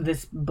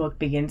this book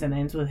begins and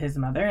ends with his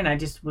mother, and I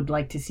just would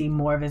like to see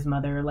more of his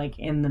mother like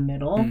in the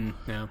middle.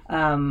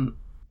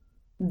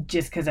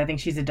 Just because I think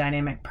she's a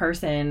dynamic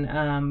person.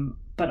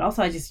 But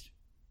also I just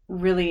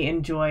really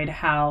enjoyed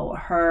how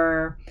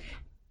her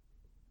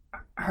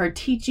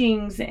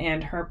teachings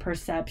and her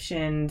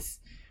perceptions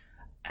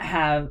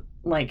have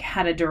like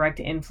had a direct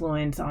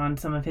influence on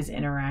some of his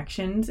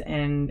interactions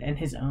and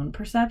his own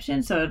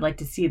perception. So I'd like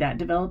to see that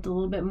developed a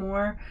little bit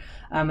more,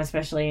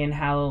 especially in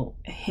how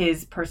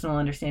his personal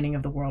understanding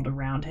of the world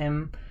around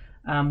him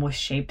was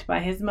shaped by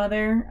his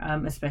mother,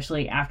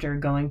 especially after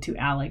going to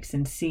Alex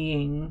and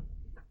seeing,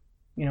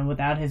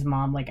 without his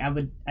mom, like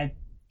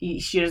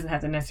she doesn't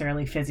have to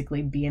necessarily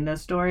physically be in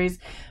those stories,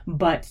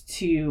 but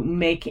to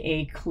make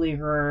a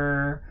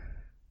clearer,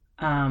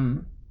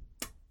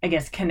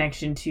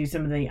 connection to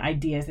some of the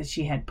ideas that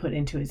she had put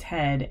into his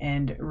head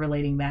and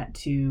relating that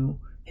to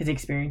his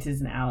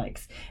experiences in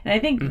Alex. And I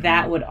think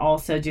that would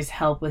also just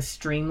help with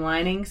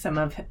streamlining some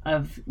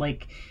of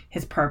like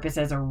his purpose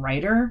as a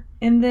writer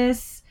in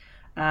this,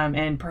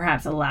 and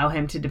perhaps allow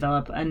him to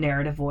develop a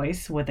narrative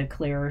voice with a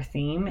clearer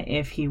theme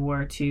if he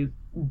were to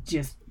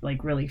just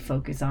like really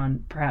focus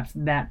on perhaps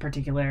that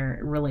particular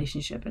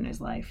relationship in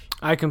his life.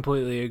 I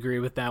completely agree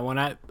with that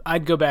one.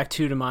 I'd go back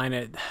to mine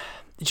at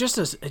just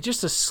a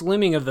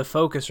slimming of the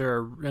focus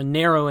or a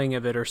narrowing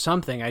of it or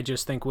something. I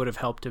just think would have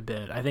helped a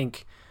bit. I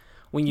think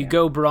when you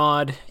go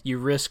broad, you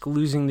risk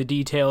losing the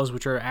details,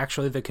 which are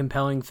actually the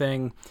compelling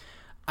thing.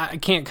 I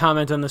can't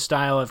comment on the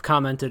style. I've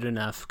commented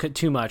enough,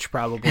 too much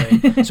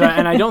probably.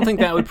 And I don't think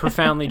that would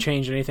profoundly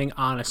change anything,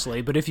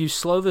 honestly. But if you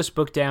slow this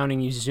book down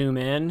and you zoom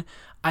in,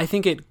 I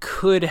think it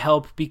could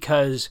help,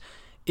 because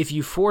if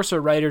you force a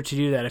writer to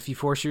do that, if you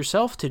force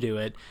yourself to do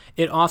it,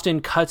 it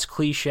often cuts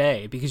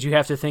cliche because you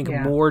have to think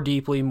more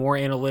deeply, more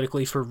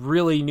analytically for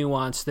really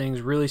nuanced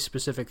things, really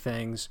specific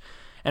things.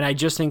 And I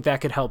just think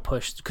that could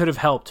have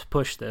helped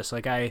push this.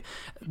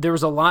 There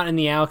was a lot in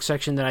the Alex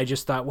section that I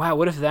just thought, wow,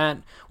 what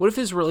if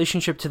his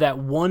relationship to that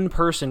one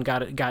person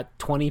got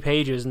 20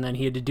 pages and then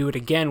he had to do it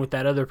again with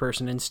that other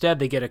person. Instead,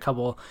 they get a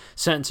couple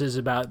sentences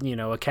about,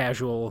 a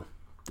casual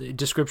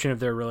description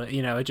of their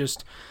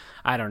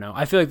I don't know.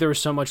 I feel like there was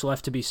so much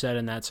left to be said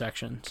in that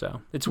section.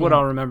 So it's what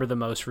I'll remember the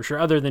most for sure,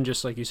 other than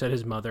just, like you said,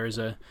 his mother is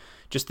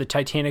just the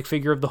titanic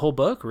figure of the whole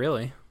book,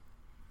 really.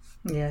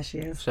 Yeah, she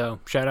is. So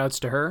shout outs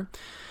to her.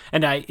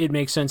 And it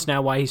makes sense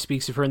now why he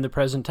speaks of her in the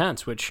present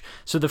tense,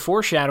 so the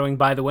foreshadowing,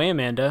 by the way,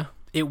 Amanda,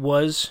 it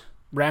was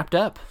wrapped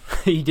up.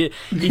 He did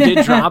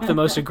drop the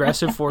most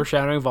aggressive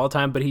foreshadowing of all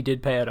time, but he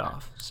did pay it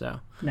off. So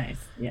nice.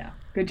 Yeah.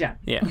 Good job.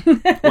 Yeah.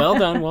 Well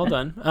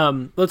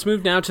done. Let's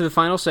move now to the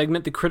final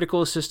segment, the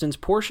critical assistance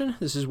portion.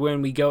 This is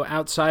when we go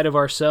outside of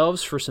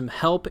ourselves for some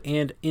help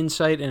and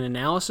insight and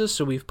analysis.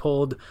 So we've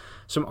pulled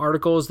some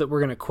articles that we're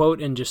going to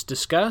quote and just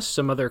discuss.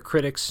 Some other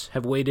critics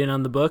have weighed in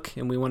on the book,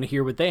 and we want to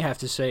hear what they have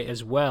to say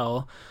as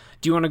well.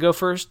 Do you want to go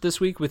first this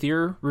week with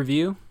your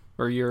review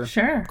or your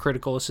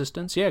critical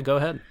assistance? Yeah, go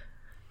ahead.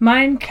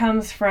 Mine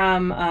comes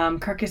from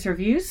Kirkus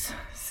Reviews.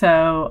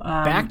 So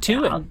back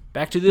to it.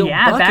 Back to the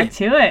bucket. Back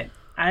to it.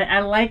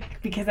 I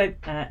like, because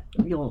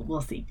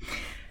we'll see.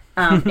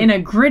 In a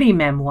gritty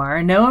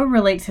memoir, Noah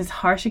relates his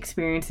harsh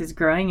experiences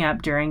growing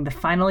up during the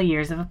final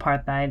years of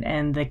apartheid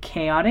and the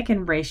chaotic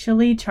and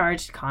racially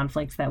charged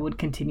conflicts that would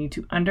continue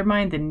to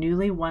undermine the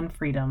newly won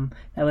freedom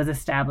that was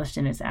established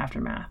in its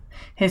aftermath.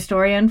 His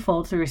story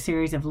unfolds through a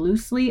series of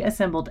loosely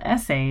assembled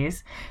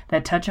essays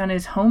that touch on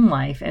his home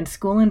life and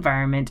school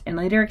environment, and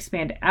later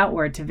expand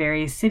outward to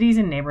various cities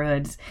and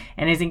neighborhoods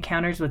and his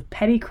encounters with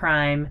petty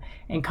crime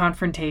and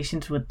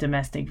confrontations with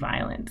domestic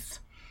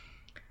violence.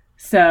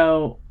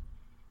 So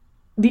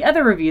the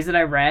other reviews that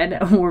I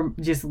read were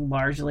just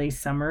largely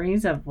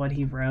summaries of what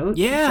he wrote.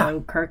 Yeah.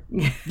 So Kirk.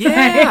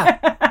 Yeah.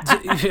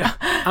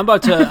 I'm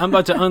about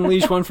to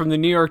unleash one from the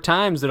New York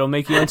Times that'll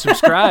make you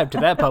unsubscribe to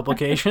that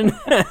publication.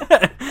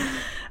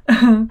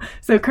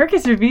 So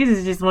Kirkus Reviews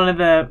is just one of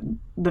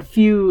the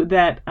few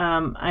that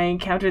I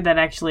encountered that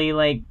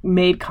actually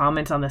made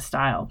comments on the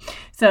style.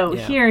 So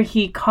here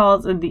he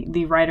calls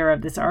the writer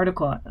of this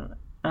article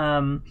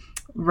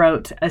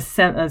wrote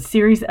a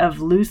series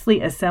of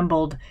loosely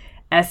assembled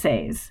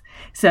essays.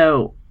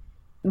 So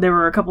there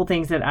were a couple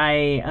things that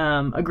I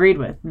agreed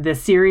with. The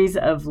series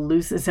of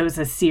so it's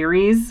a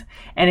series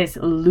and it's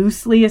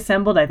loosely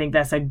assembled. I think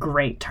that's a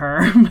great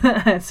term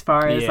as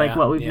far as like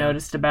what we've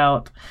noticed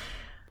about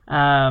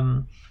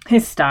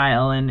his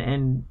style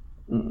and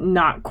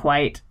not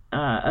quite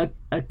a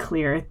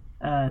clear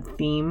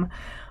theme.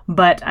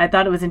 But I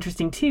thought it was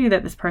interesting too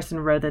that this person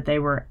wrote that they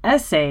were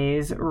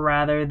essays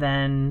rather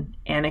than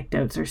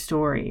anecdotes or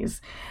stories.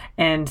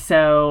 And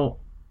so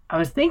I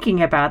was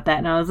thinking about that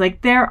and I was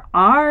like, there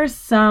are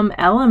some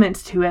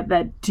elements to it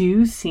that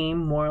do seem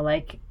more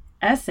like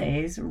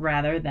essays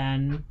rather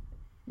than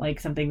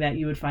like something that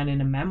you would find in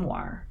a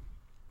memoir.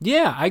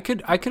 Yeah, I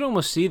could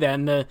almost see that.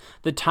 And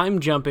the time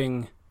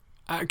jumping,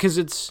 because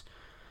it's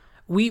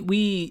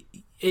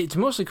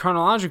mostly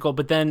chronological,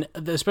 but then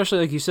especially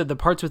like you said, the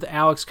parts with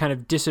Alex kind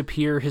of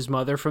disappear his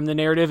mother from the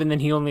narrative, and then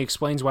he only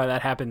explains why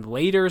that happened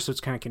later, so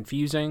it's kind of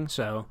confusing.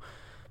 So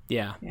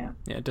yeah,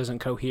 it doesn't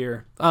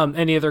cohere.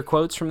 Any other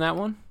quotes from that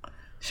one?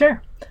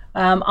 Sure.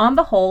 On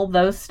the whole,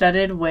 those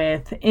studded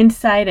with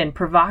insight and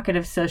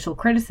provocative social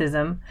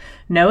criticism,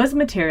 Noah's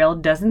material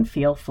doesn't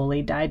feel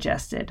fully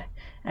digested.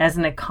 As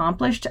an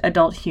accomplished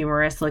adult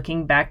humorist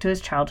looking back to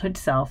his childhood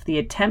self, the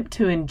attempt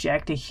to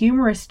inject a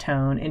humorous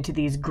tone into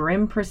these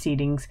grim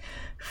proceedings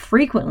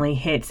frequently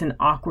hits an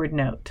awkward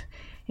note.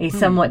 A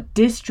somewhat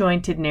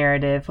disjointed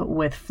narrative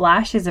with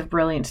flashes of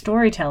brilliant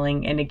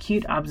storytelling and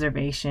acute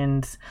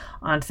observations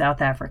on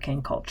South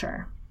African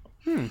culture.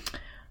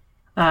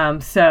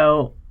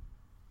 So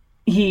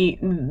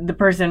the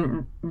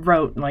person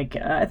wrote like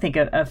I think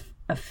a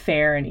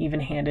fair and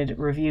even-handed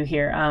review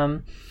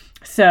here.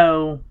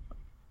 So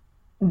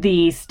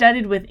the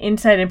studied with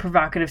insight and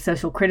provocative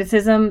social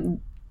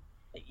criticism,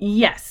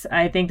 yes,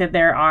 I think that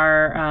there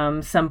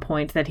are some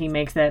points that he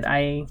makes that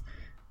I'm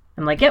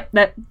like, yep,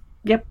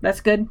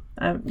 that's good.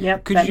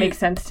 That makes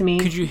sense to me.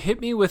 Could you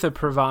hit me with a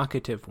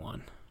provocative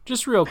one?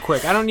 Just real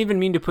quick. I don't even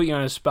mean to put you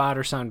on a spot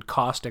or sound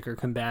caustic or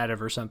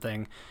combative or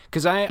something.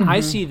 Because I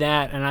see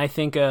that and I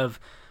think of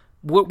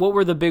what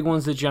were the big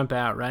ones that jump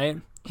out,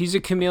 right? He's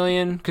a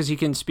chameleon because he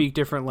can speak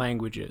different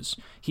languages.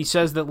 He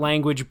says that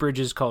language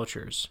bridges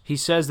cultures. He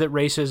says that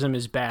racism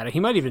is bad. He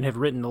might even have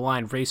written the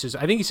line racism.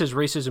 I think he says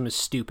racism is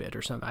stupid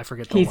or something. I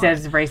forget the line. He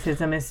says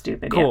racism is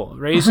stupid. Cool.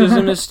 Yeah.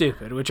 Racism is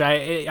stupid, which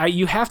I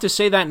you have to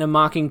say that in a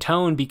mocking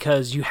tone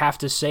because you have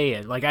to say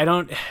it. Like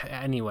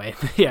anyway,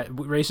 yeah,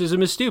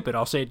 racism is stupid.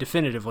 I'll say it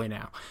definitively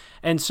now.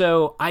 And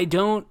so I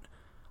don't,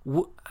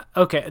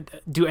 okay,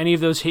 do any of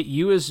those hit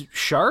you as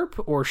sharp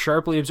or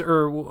sharply,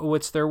 or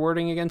what's their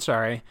wording again?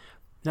 Sorry.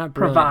 Not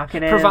brilliant.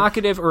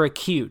 Provocative or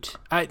acute.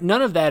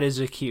 None of that is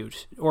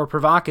acute or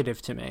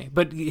provocative to me.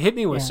 But hit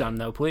me with some,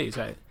 though, please.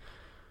 Let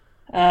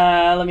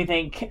me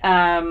think.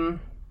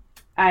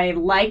 I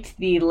liked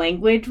the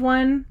language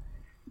one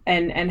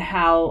and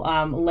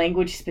how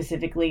language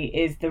specifically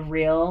is the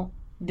real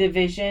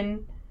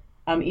division,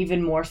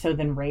 even more so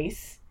than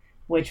race,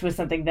 which was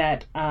something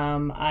that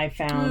I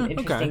found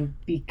interesting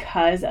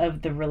because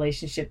of the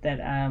relationship that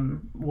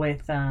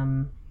with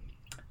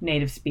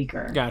native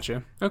speaker.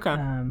 Gotcha. Okay.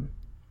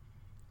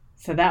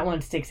 So that one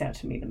sticks out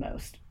to me the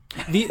most.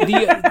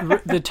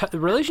 The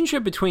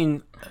relationship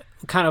between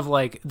kind of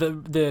like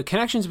the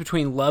connections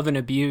between love and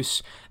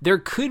abuse, there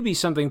could be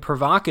something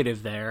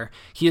provocative there.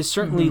 He has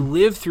certainly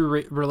lived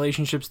through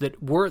relationships that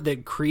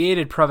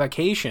created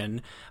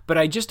provocation, but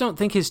I just don't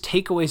think his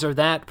takeaways are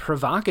that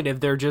provocative.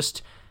 They're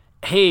just,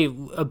 hey,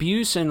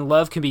 abuse and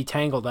love can be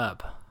tangled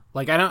up.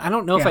 Like I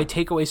don't know if I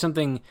take away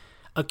something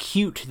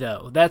acute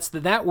though.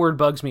 That word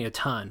bugs me a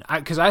ton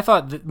because I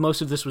thought that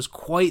most of this was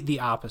quite the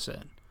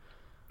opposite.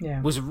 Yeah.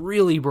 Was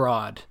really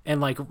broad and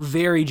like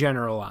very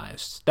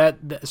generalized.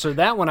 So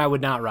that one I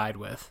would not ride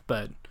with,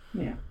 but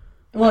yeah.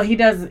 Well, he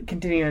does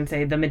continue and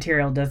say the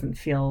material doesn't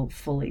feel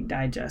fully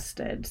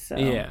digested. So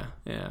yeah.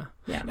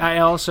 I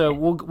also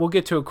we'll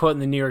get to a quote in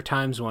the New York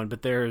Times one,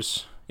 but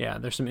there's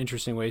some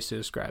interesting ways to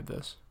describe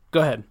this.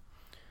 Go ahead.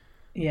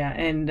 Yeah,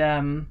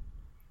 and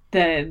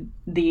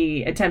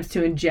the attempts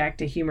to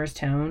inject a humorous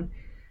tone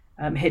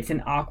hits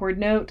an awkward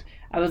note.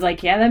 I was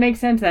like, yeah, that makes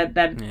sense.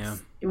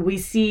 We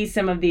see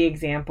some of the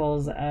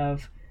examples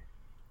of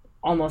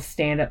almost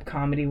stand-up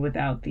comedy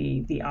without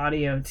the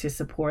audio to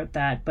support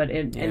that. But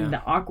in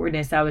the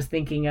awkwardness, I was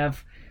thinking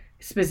of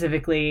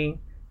specifically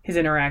his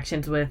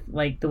interactions with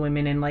like the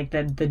women and like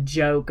the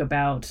joke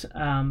about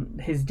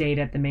his date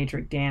at the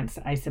Matrix dance.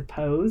 I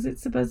suppose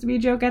it's supposed to be a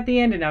joke at the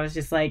end. And I was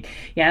just like,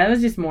 yeah, that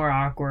was just more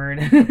awkward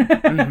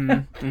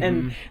than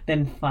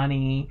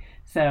funny.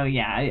 So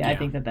I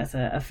think that's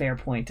a fair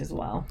point as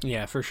well.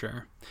 Yeah, for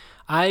sure.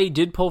 I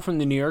did pull from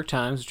the New York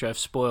Times, which I've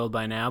spoiled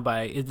by now.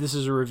 This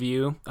is a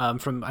review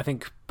from, I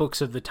think,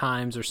 Books of the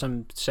Times or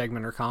some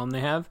segment or column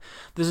they have.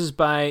 This is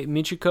by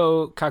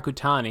Michiko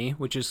Kakutani,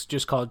 which is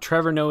just called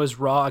Trevor Noah's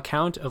Raw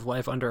Account of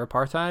Life Under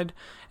Apartheid.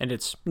 And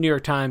it's New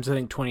York Times, I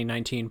think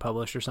 2019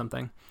 published or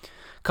something.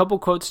 Couple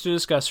quotes to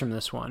discuss from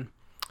this one.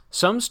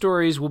 Some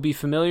stories will be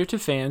familiar to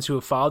fans who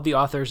have followed the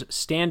author's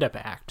stand-up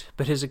act,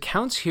 but his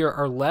accounts here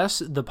are less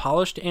the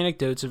polished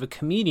anecdotes of a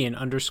comedian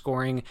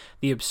underscoring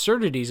the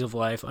absurdities of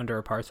life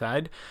under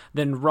apartheid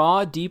than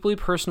raw, deeply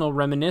personal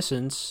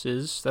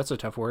reminiscences, that's a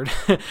tough word,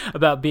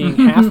 about being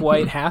half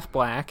white, half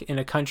black in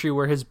a country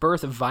where his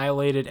birth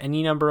violated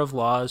any number of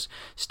laws,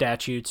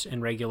 statutes,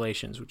 and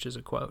regulations, which is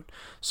a quote.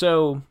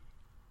 So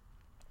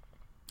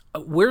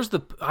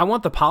I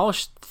want the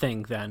polished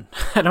thing then.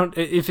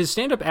 If his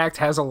stand-up act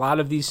has a lot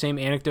of these same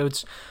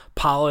anecdotes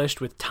polished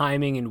with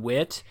timing and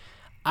wit,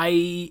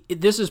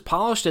 this is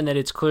polished in that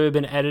it's clearly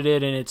been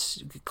edited and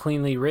it's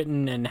cleanly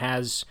written and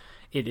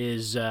it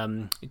is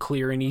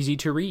clear and easy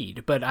to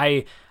read. But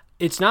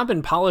it's not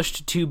been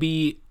polished to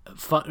be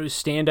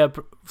stand-up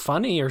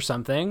funny or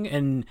something,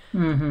 and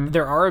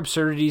there are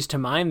absurdities to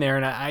mine there.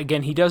 And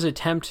again, he does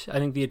attempt. I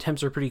think the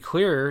attempts are pretty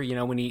clear.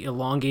 When he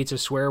elongates a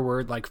swear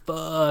word like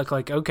 "fuck,"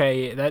 like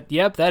okay,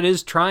 that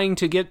is trying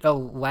to get a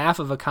laugh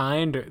of a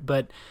kind,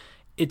 but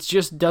it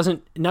just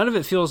doesn't. None of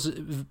it feels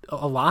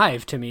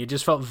alive to me. It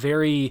just felt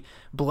very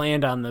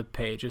bland on the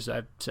page, as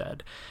I've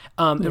said.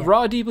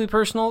 Raw, deeply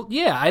personal.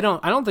 Yeah, I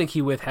don't think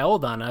he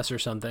withheld on us or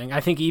something.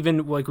 I think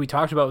even like we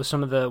talked about with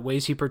some of the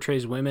ways he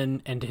portrays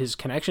women and his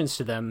connections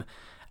to them,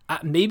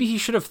 maybe he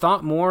should have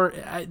thought more.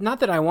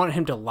 Not that I want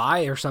him to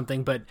lie or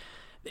something, but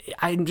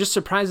I'm just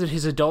surprised that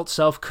his adult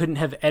self couldn't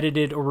have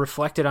edited or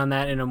reflected on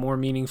that in a more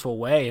meaningful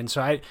way. And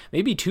so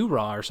maybe too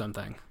raw or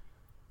something.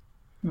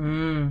 I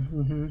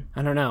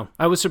don't know.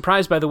 I was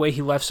surprised by the way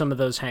he left some of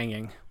those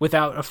hanging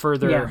without a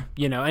further,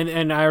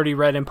 and I already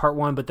read in part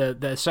one, but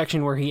the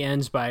section where he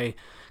ends by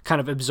kind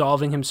of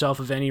absolving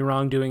himself of any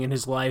wrongdoing in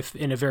his life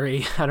in a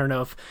very, I don't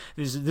know if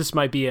this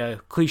might be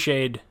a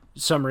cliched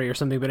summary or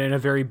something, but in a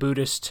very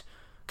Buddhist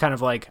kind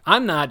of like,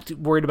 I'm not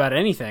worried about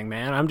anything,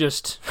 man. I'm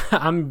just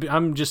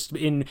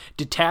in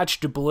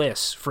detached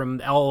bliss from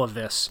all of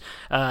this.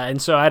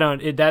 And so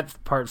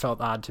that part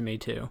felt odd to me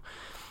too.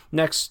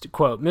 Next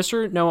quote,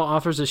 Mr. Noah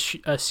offers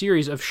a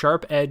series of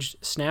sharp-edged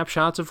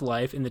snapshots of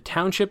life in the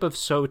township of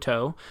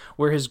Soto,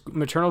 where his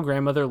maternal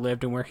grandmother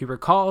lived and where he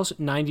recalls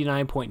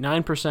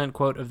 99.9%,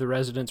 quote, of the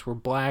residents were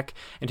black,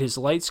 and his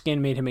light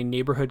skin made him a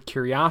neighborhood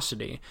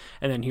curiosity.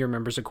 And then he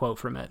remembers a quote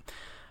from it.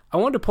 I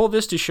wanted to pull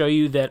this to show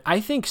you that I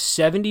think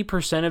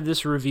 70% of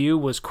this review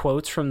was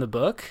quotes from the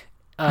book,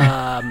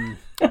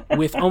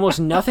 with almost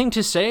nothing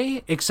to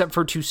say except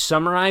for to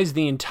summarize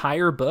the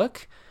entire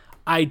book.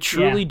 I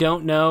truly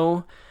don't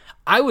know.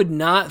 I would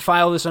not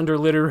file this under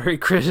literary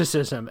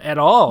criticism at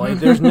all.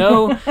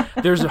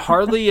 There's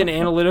hardly an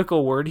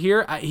analytical word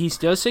here. He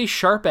does say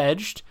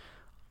sharp-edged,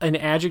 an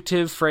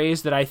adjective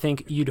phrase that I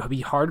think you'd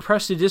be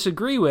hard-pressed to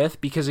disagree with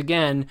because,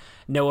 again,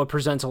 Noah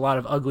presents a lot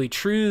of ugly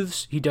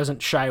truths. He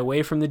doesn't shy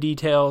away from the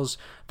details,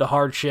 the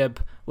hardship.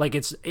 Like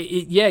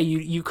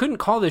you couldn't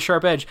call this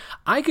sharp edge.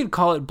 I could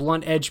call it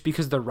blunt edge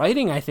because the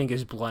writing I think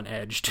is blunt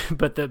edged,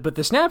 but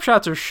the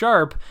snapshots are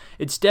sharp.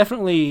 It's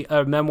definitely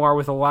a memoir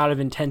with a lot of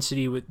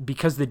intensity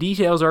because the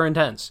details are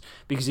intense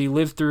because he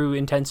lived through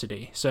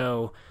intensity.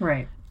 So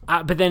right.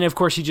 But then of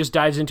course he just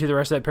dives into the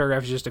rest of that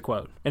paragraph is just a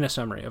quote and a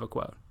summary of a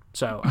quote.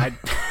 So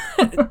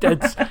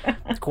that's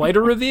quite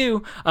a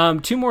review.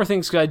 Two more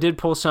things because I did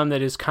pull some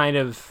that is kind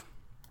of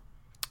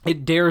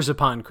it dares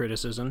upon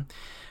criticism.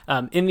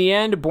 In the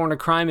end, Born a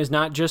Crime is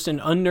not just an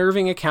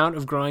unnerving account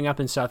of growing up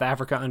in South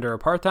Africa under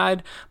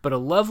apartheid, but a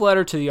love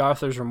letter to the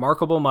author's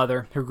remarkable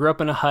mother, who grew up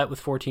in a hut with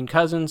 14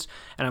 cousins.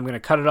 And I'm going to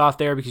cut it off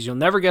there because you'll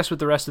never guess what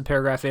the rest of the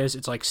paragraph is.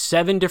 It's like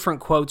 7 different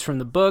quotes from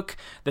the book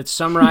that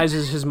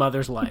summarizes his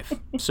mother's life.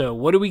 So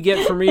what do we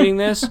get from reading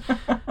this?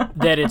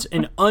 That it's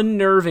an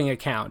unnerving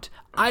account.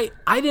 I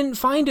didn't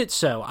find it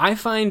so. I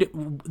find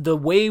the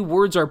way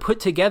words are put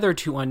together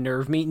to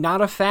unnerve me,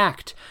 not a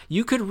fact.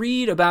 You could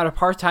read about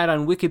apartheid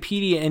on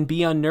Wikipedia and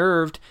be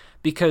unnerved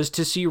because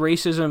to see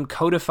racism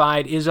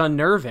codified is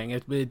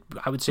unnerving.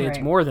 I would say It's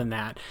more than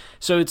that.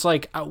 So it's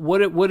like,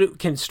 what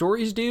can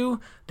stories do?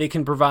 They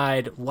can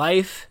provide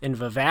life and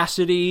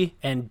vivacity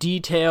and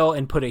detail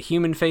and put a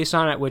human face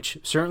on it, which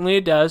certainly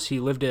it does. He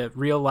lived a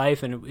real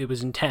life and it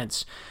was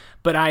intense.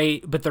 But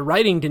the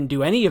writing didn't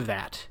do any of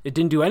that. It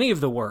didn't do any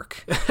of the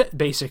work,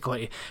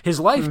 basically. His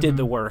life did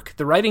the work.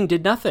 The writing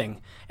did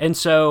nothing. And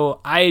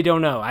so I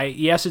don't know.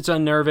 Yes, it's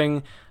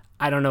unnerving.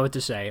 I don't know what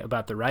to say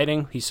about the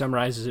writing. He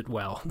summarizes it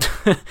well.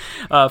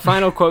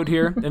 Final quote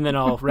here, and then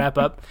I'll wrap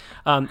up.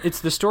 It's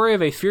the story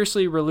of a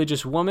fiercely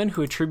religious woman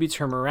who attributes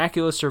her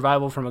miraculous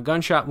survival from a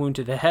gunshot wound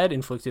to the head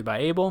inflicted by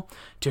Abel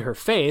to her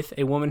faith,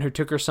 a woman who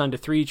took her son to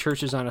 3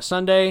 churches on a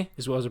Sunday,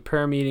 as well as a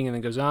prayer meeting, and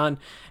then goes on,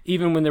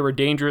 even when there were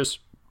dangerous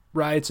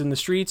riots in the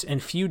streets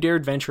and few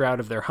dared venture out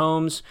of their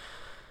homes.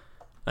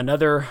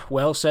 Another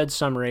well-said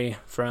summary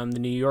from the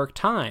New York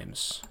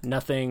Times.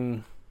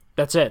 Nothing.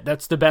 That's it.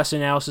 That's the best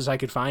analysis I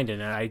could find in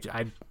it.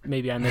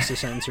 Maybe I missed a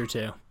sentence or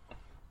two.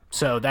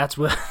 So that's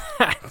what.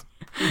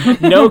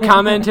 No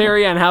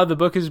commentary on how the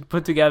book is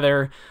put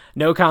together.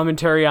 No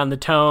commentary on the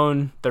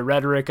tone, the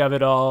rhetoric of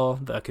it all,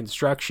 the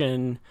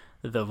construction,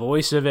 the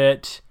voice of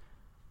it.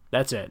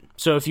 That's it.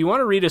 So if you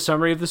want to read a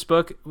summary of this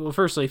book, well,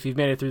 firstly, if you've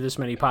made it through this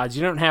many pods,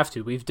 you don't have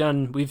to. We've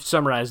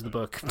summarized the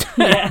book.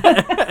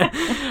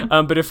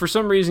 But if for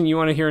some reason you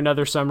want to hear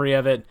another summary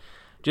of it,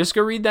 just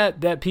go read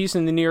that piece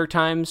in the New York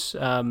Times,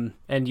 and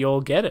you'll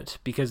get it,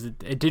 because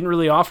it didn't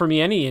really offer me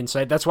any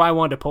insight. That's why I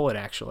wanted to pull it,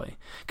 actually,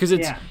 because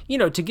it's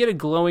to get a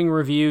glowing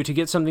review, to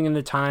get something in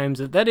the Times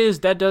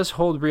that does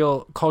hold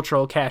real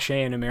cultural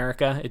cachet in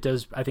America. It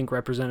does, I think,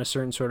 represent a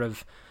certain sort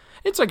of.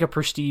 It's like a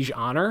prestige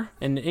honor,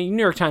 and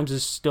New York Times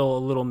is still a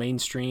little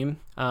mainstream.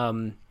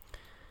 And,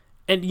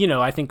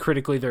 I think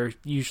critically they're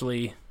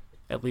usually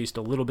at least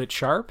a little bit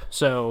sharp.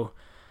 So,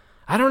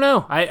 I don't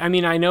know. I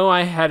mean, I know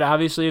I had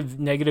obviously a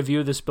negative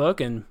view of this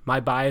book, and my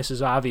bias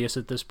is obvious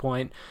at this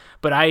point.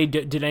 But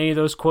did any of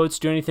those quotes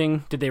do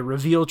anything? Did they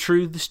reveal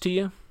truths to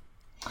you?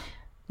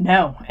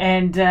 No,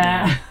 and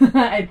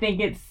I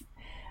think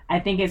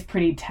it's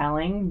pretty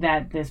telling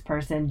that this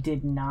person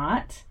did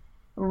not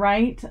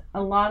write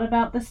a lot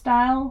about the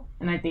style,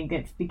 and I think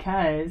it's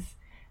because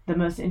the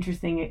most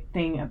interesting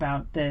thing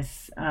about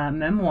this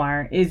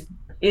memoir is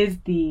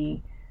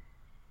the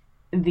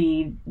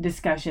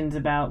discussions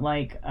about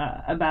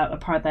about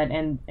apartheid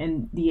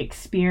and the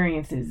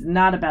experiences,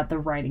 not about the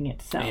writing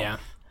itself. Yeah.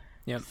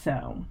 Yep.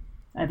 So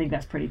I think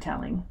that's pretty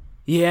telling.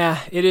 Yeah,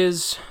 it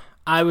is.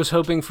 I was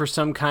hoping for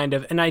some kind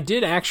of, and I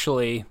did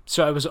actually,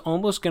 so I was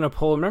almost going to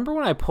pull, remember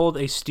when I pulled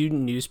a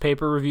student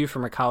newspaper review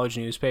from a college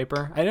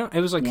newspaper?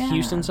 It was like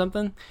Houston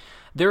something.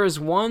 There is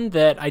one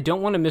that, I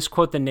don't want to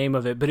misquote the name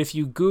of it, but if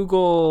you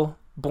Google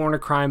Born a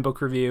Crime book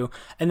review,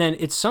 and then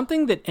it's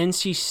something that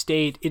NC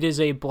State, it is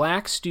a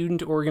black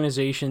student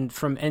organization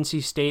from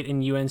NC State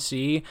and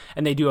UNC,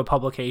 and they do a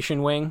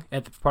publication wing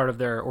at part of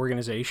their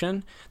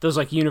organization. Those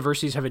like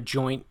universities have a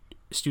joint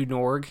student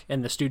org,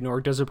 and the student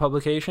org does a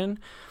publication.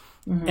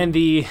 Mm-hmm. And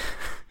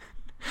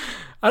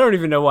I don't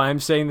even know why I'm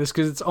saying this,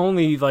 because it's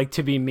only like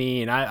to be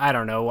mean. I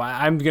don't know why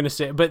I'm going to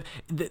say it, but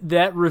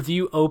that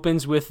review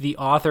opens with the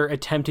author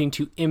attempting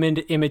to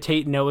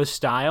imitate Noah's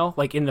style.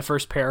 Like in the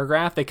first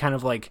paragraph, they kind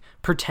of like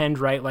pretend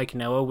write like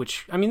Noah,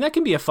 which, I mean, that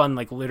can be a fun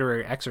like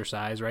literary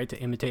exercise, right? To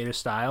imitate a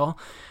style.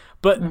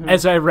 But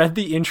as I read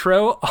the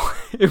intro,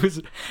 it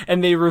was,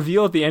 and they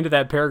reveal at the end of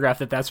that paragraph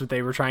that that's what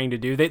they were trying to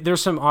do.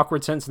 There's some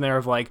awkward sense in there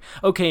of like,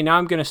 okay, now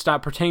I'm going to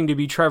stop pretending to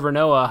be Trevor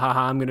Noah.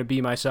 Haha, I'm going to be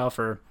myself,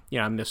 or,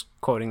 I'm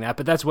misquoting that,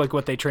 but that's like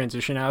what they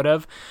transition out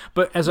of.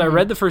 But as I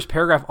read the first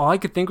paragraph, all I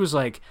could think was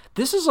like,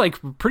 this is like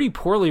pretty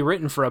poorly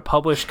written for a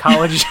published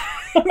college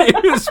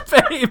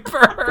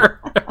newspaper.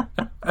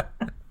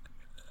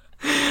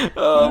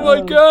 Oh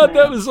my God,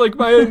 that was like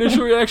my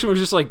initial reaction was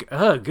just like,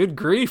 good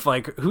grief,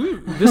 like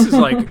this is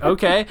like,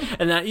 okay.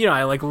 And that,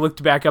 I like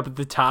looked back up at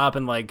the top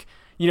and like,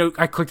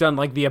 I clicked on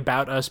like the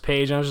About Us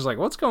page and I was just like,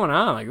 what's going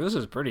on? Like, this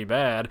is pretty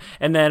bad.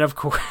 And then of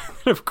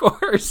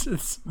course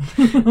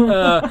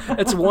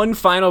it's one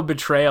final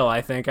betrayal.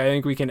 I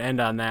think we can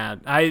end on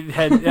that.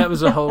 That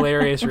was a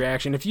hilarious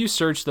reaction. If you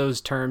search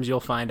those terms,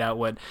 you'll find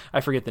out I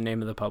forget the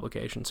name of the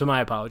publication. So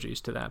my apologies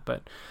to that,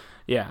 but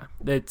yeah,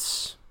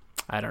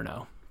 I don't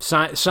know.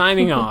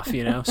 Signing off,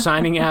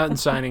 signing out and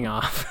signing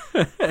off.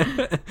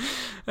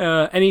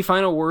 Any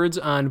final words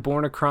on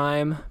Born a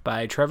Crime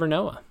by Trevor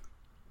Noah?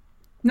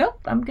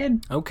 Nope, I'm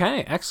good.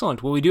 Okay,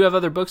 excellent. Well, we do have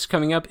other books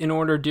coming up in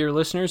order, dear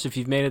listeners. If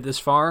you've made it this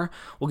far,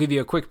 we'll give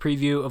you a quick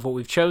preview of what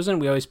we've chosen.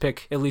 We always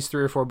pick at least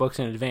 3 or 4 books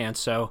in advance.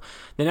 So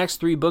the next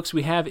 3 books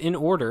we have in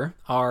order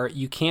are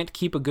You Can't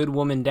Keep a Good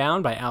Woman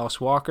Down by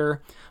Alice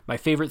Walker, My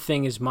Favorite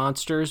Thing is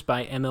Monsters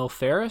by M.L.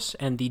 Ferris,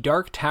 and The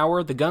Dark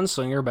Tower, The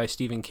Gunslinger by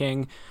Stephen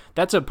King.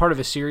 That's a part of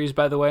a series,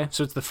 by the way,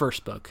 so it's the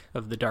first book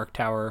of the Dark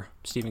Tower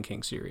Stephen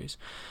King series.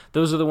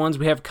 Those are the ones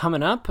we have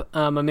coming up.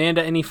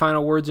 Amanda, any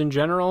final words in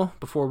general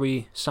before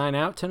we sign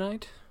out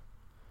tonight?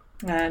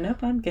 Nope,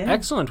 I'm good.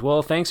 Excellent.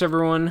 Well, thanks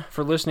everyone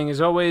for listening as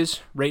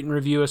always. Rate and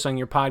review us on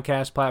your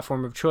podcast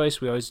platform of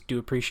choice. We always do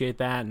appreciate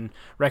that, and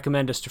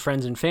recommend us to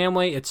friends and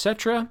family,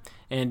 etc.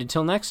 And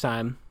until next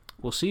time,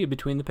 we'll see you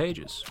between the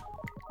pages.